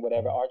nonconforming or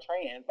whatever, or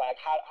trans, like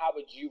how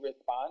would you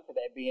respond to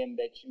that, being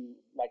that you,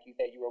 like you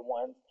said, you were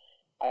once,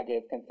 I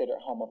guess, considered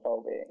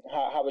homophobic?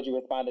 How would you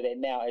respond to that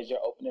now as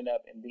you're opening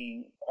up and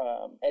being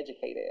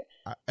educated?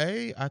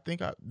 I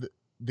think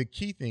the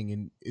key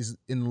thing is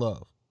in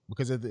love,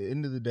 because at the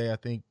end of the day, I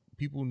think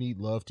people need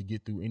love to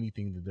get through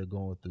anything that they're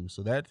going through.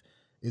 So that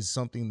is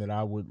something that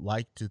I would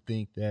like to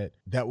think that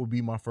would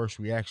be my first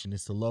reaction,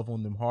 is to love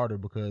on them harder,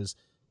 because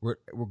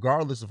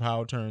regardless of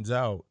how it turns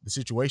out, the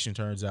situation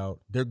turns out,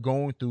 they're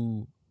going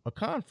through a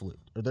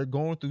conflict, or they're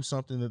going through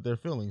something that they're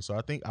feeling. So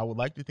I think I would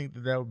like to think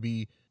that would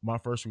be my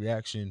first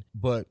reaction.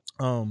 But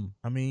I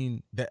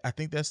mean, I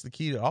think that's the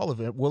key to all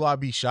of it. Will I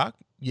be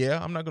shocked?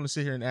 Yeah, I'm not going to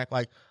sit here and act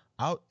like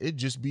it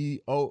just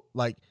be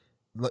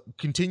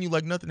continue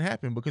like nothing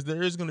happened, because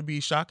there is going to be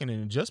shock and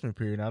an adjustment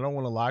period. And I don't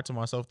want to lie to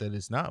myself that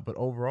it's not, but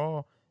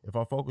overall, if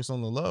I focus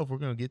on the love, we're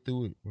going to get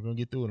through it. We're going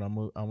to get through it. I'm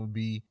going to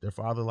be their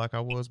father like I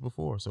was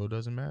before, so it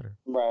doesn't matter.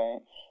 Right.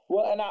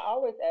 Well, and I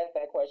always ask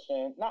that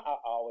question, I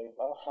always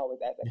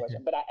ask that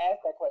question, but I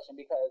ask that question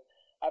because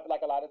I feel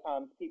like a lot of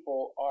times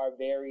people are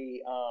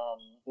very,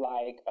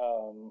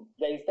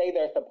 they say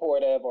they're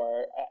supportive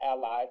or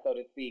ally, so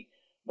to speak,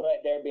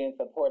 but they're being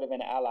supportive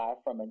and ally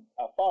from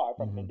afar,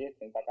 from a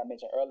distance, like I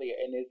mentioned earlier.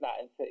 And it's not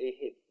until it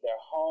hits their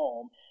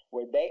home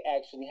where they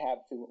actually have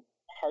to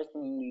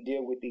personally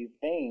deal with these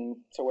things,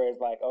 to where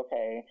it's like,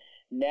 okay,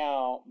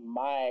 now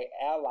my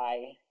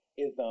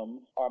allyism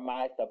or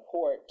my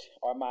support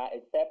or my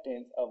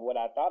acceptance of what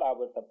I thought I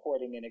was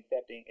supporting and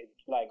accepting is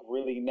like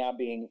really now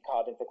being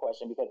called into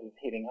question because it's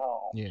hitting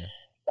home. Yeah.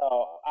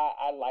 So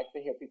I like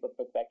to hear people's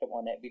perspective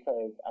on that,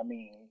 because I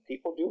mean,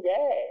 people do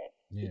bad.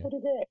 Yeah. People do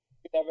bad.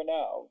 You never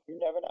know. You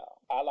never know.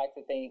 I like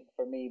to think,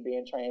 for me,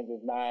 being trans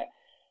is not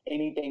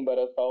anything but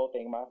a soul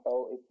thing. My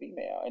soul is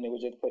female, and it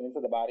was just put into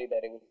the body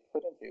that it was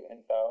put into.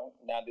 And so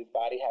now this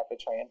body has to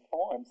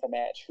transform to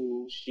match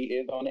who she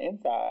is on the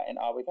inside and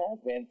always has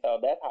been. So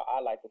that's how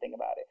I like to think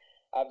about it.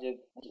 I'm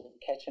just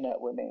catching up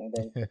with me.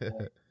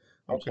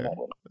 Okay.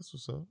 That's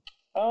what's up.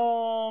 I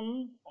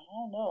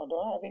don't know. Do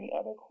I have any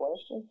other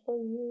questions for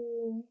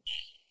you?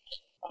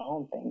 I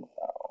don't think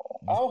so.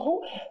 Oh,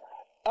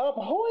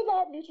 who is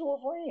our mutual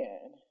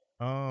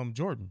friend?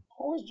 Jordan.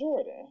 Who is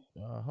Jordan?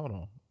 Hold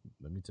on.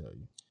 Let me tell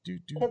you.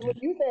 Because when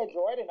you said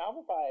Jordan, I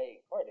was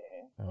like,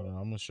 Jordan. Hold on,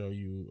 I'm gonna show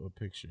you a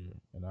picture,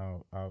 and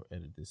I'll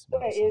edit this.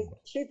 Wait,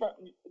 she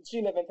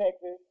live in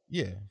Texas?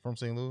 Yeah, from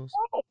St. Louis.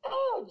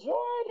 Oh,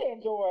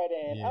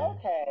 Jordan. Yeah.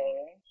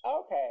 Okay.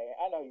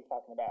 I know who you're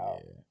talking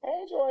about. Yeah.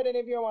 Hey, Jordan,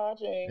 if you're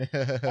watching.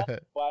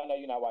 Well, I know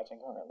you're not watching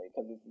currently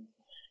because this will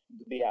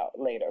be out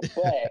later.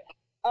 But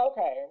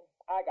okay,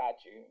 I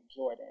got you,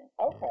 Jordan.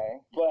 Okay.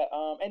 But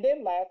and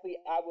then lastly,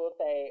 I will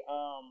say,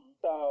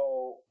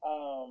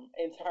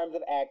 in terms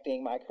of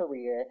acting, my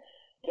career,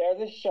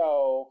 there's a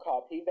show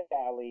called P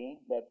Valley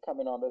that's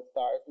coming on the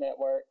Stars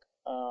Network.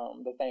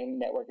 The same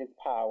network as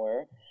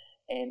Power.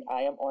 And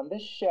I am on the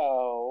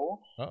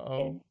show.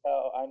 And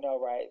so I know,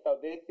 right? So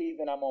this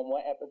season I'm on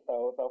one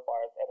episode so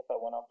far. It's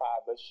episode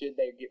 105. But should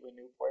they get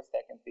renewed for a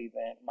second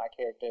season, my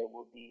character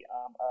will be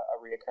a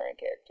reoccurring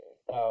character.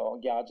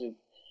 So y'all just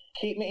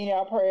keep me in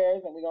y'all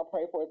prayers, and we're gonna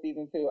pray for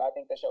season 2. I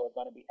think the show is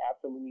gonna be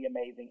absolutely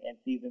amazing, and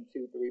season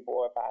 2, 3,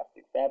 4, 5,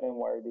 6, 7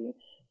 worthy.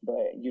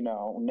 But you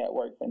know,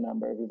 networks and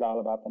numbers is all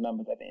about the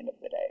numbers at the end of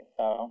the day.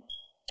 So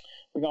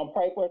we're going to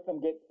pray for some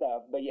good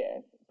stuff. But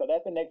yes, so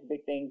that's the next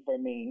big thing for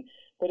me.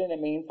 But in the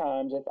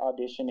meantime, just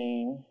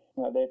auditioning.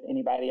 If there's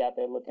anybody out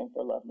there looking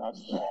for love, no,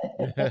 just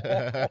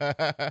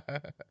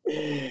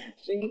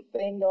she's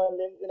single and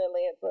lives in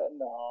Atlanta.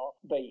 No.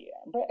 But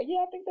yeah,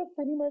 I think that's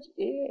pretty much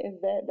it.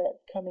 Is that's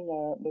coming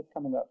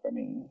up for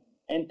me.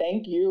 And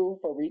thank you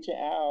for reaching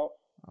out.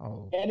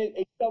 Oh. And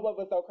so what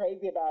was so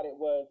crazy about it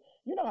was,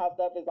 you know how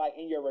stuff is like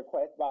in your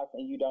request box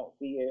and you don't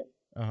see it?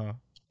 Uh-huh.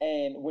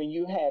 And when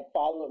you had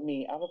followed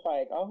me, I was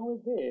like, oh, who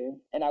is this?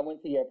 And I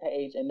went to your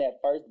page, and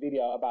that first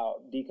video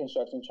about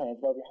deconstructing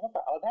transphobia, I was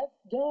like, oh, that's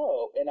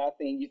dope. And I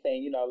seen you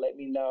saying, let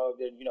me know if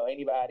there's,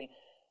 anybody.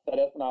 So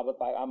that's when I was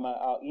like,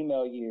 I'll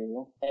email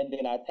you. And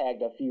then I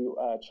tagged a few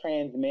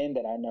trans men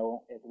that I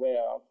know as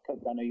well,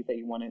 because I know you said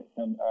you wanted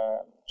some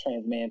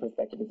trans man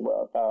perspective as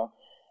well. So,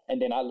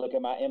 and then I look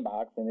at my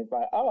inbox, and it's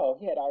like, oh,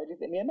 he had already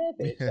sent me a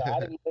message. So I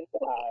didn't even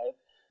realize.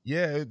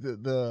 Yeah,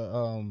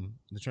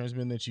 the trans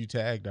men that you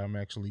tagged, I'm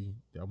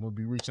gonna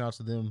be reaching out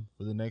to them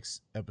for the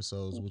next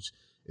episodes, which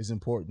is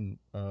important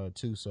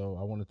too. So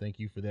I want to thank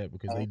you for that,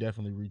 because they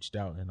definitely reached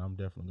out, and I'm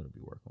definitely gonna be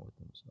working with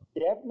them. So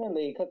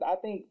definitely, because I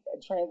think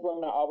trans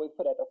women are always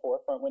put at the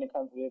forefront when it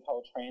comes to this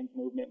whole trans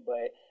movement,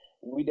 but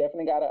we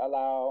definitely gotta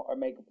allow or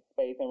make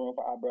space and room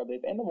for our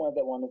brothers and the ones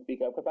that want to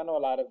speak up, because I know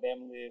a lot of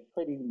them live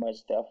pretty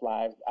much tough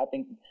lives. I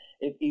think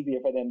it's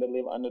easier for them to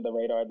live under the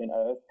radar than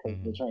us, because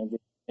the transition.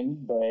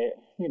 But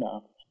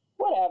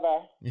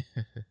whatever.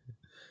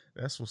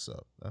 That's what's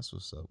up.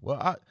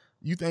 Well,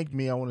 You thanked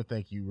me. I want to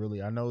thank you.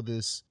 Really, I know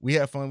this. We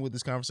had fun with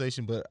this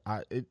conversation, but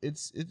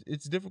it's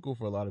difficult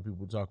for a lot of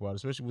people to talk about,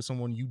 especially with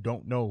someone you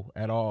don't know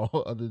at all,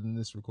 other than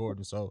this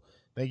recording. So,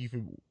 thank you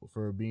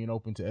for being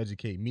open to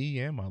educate me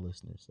and my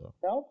listeners. So,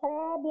 no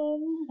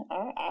problem.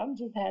 I'm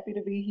just happy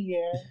to be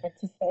here and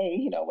to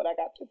say, what I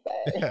got to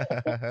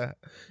say.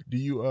 Do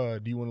you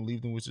want to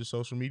leave them with your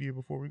social media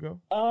before we go?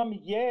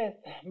 Yes.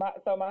 My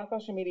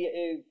social media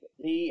is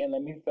the, and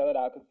let me spell it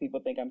out because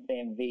people think I'm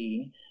saying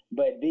the,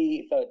 but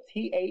the, so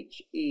THE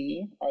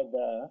or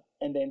the,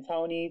 and then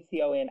Tony,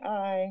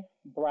 TONI,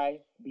 Bryce,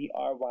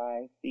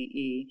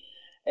 BRYCE,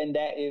 and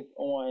that is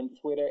on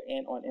Twitter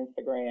and on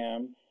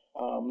Instagram.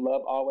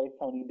 Love Always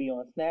Tony B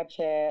on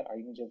Snapchat, or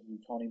you can just do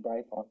Tony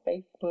Bryce on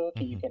Facebook,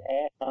 and you can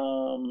add.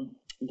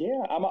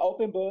 Yeah, I'm an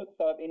open book,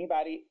 so if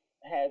anybody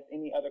has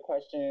any other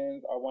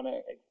questions or want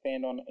to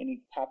expand on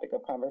any topic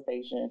of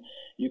conversation,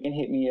 you can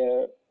hit me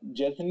up.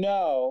 Just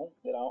know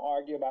that I don't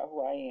argue about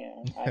who I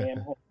am. I am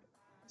who.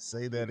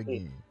 Say that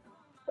again.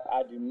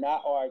 I do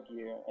not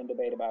argue and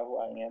debate about who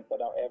I am, so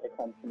don't ever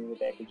come to me with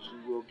that because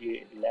you will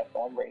get left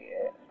on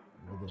red.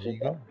 Well, there you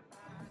go.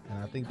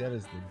 And I think that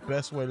is the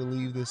best way to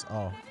leave this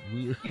off.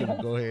 We're going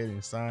to go ahead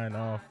and sign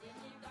off.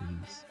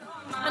 Peace.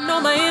 I know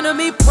my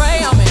enemy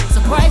pray on me,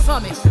 so pray for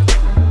me.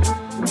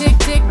 Tick,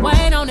 tick,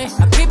 wait on it.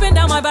 I'm keeping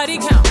down my body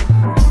count.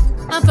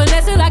 I'm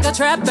finessing like a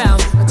trap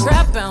bounce,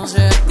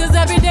 yeah. Cause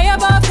every day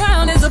above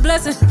ground is a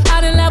blessing.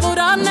 I done leveled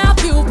up now,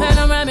 view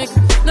panoramic.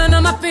 None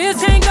of my fears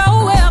can't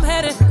go where I'm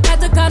headed. Had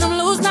to cut them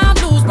loose, now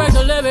I'm loose, break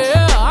the levee,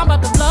 yeah. I'm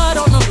about to blood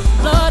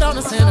on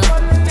the sinner.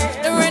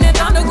 The rain and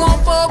thunder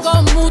gon' fall,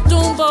 gon' move,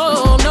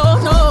 tumbo.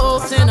 No,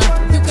 sinner.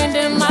 You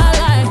condemn my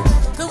life.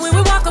 Cause when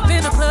we walk up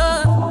in the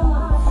club,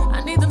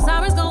 I need them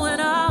sirens going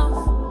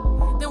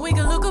off. Then we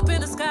can look up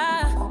in the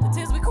sky.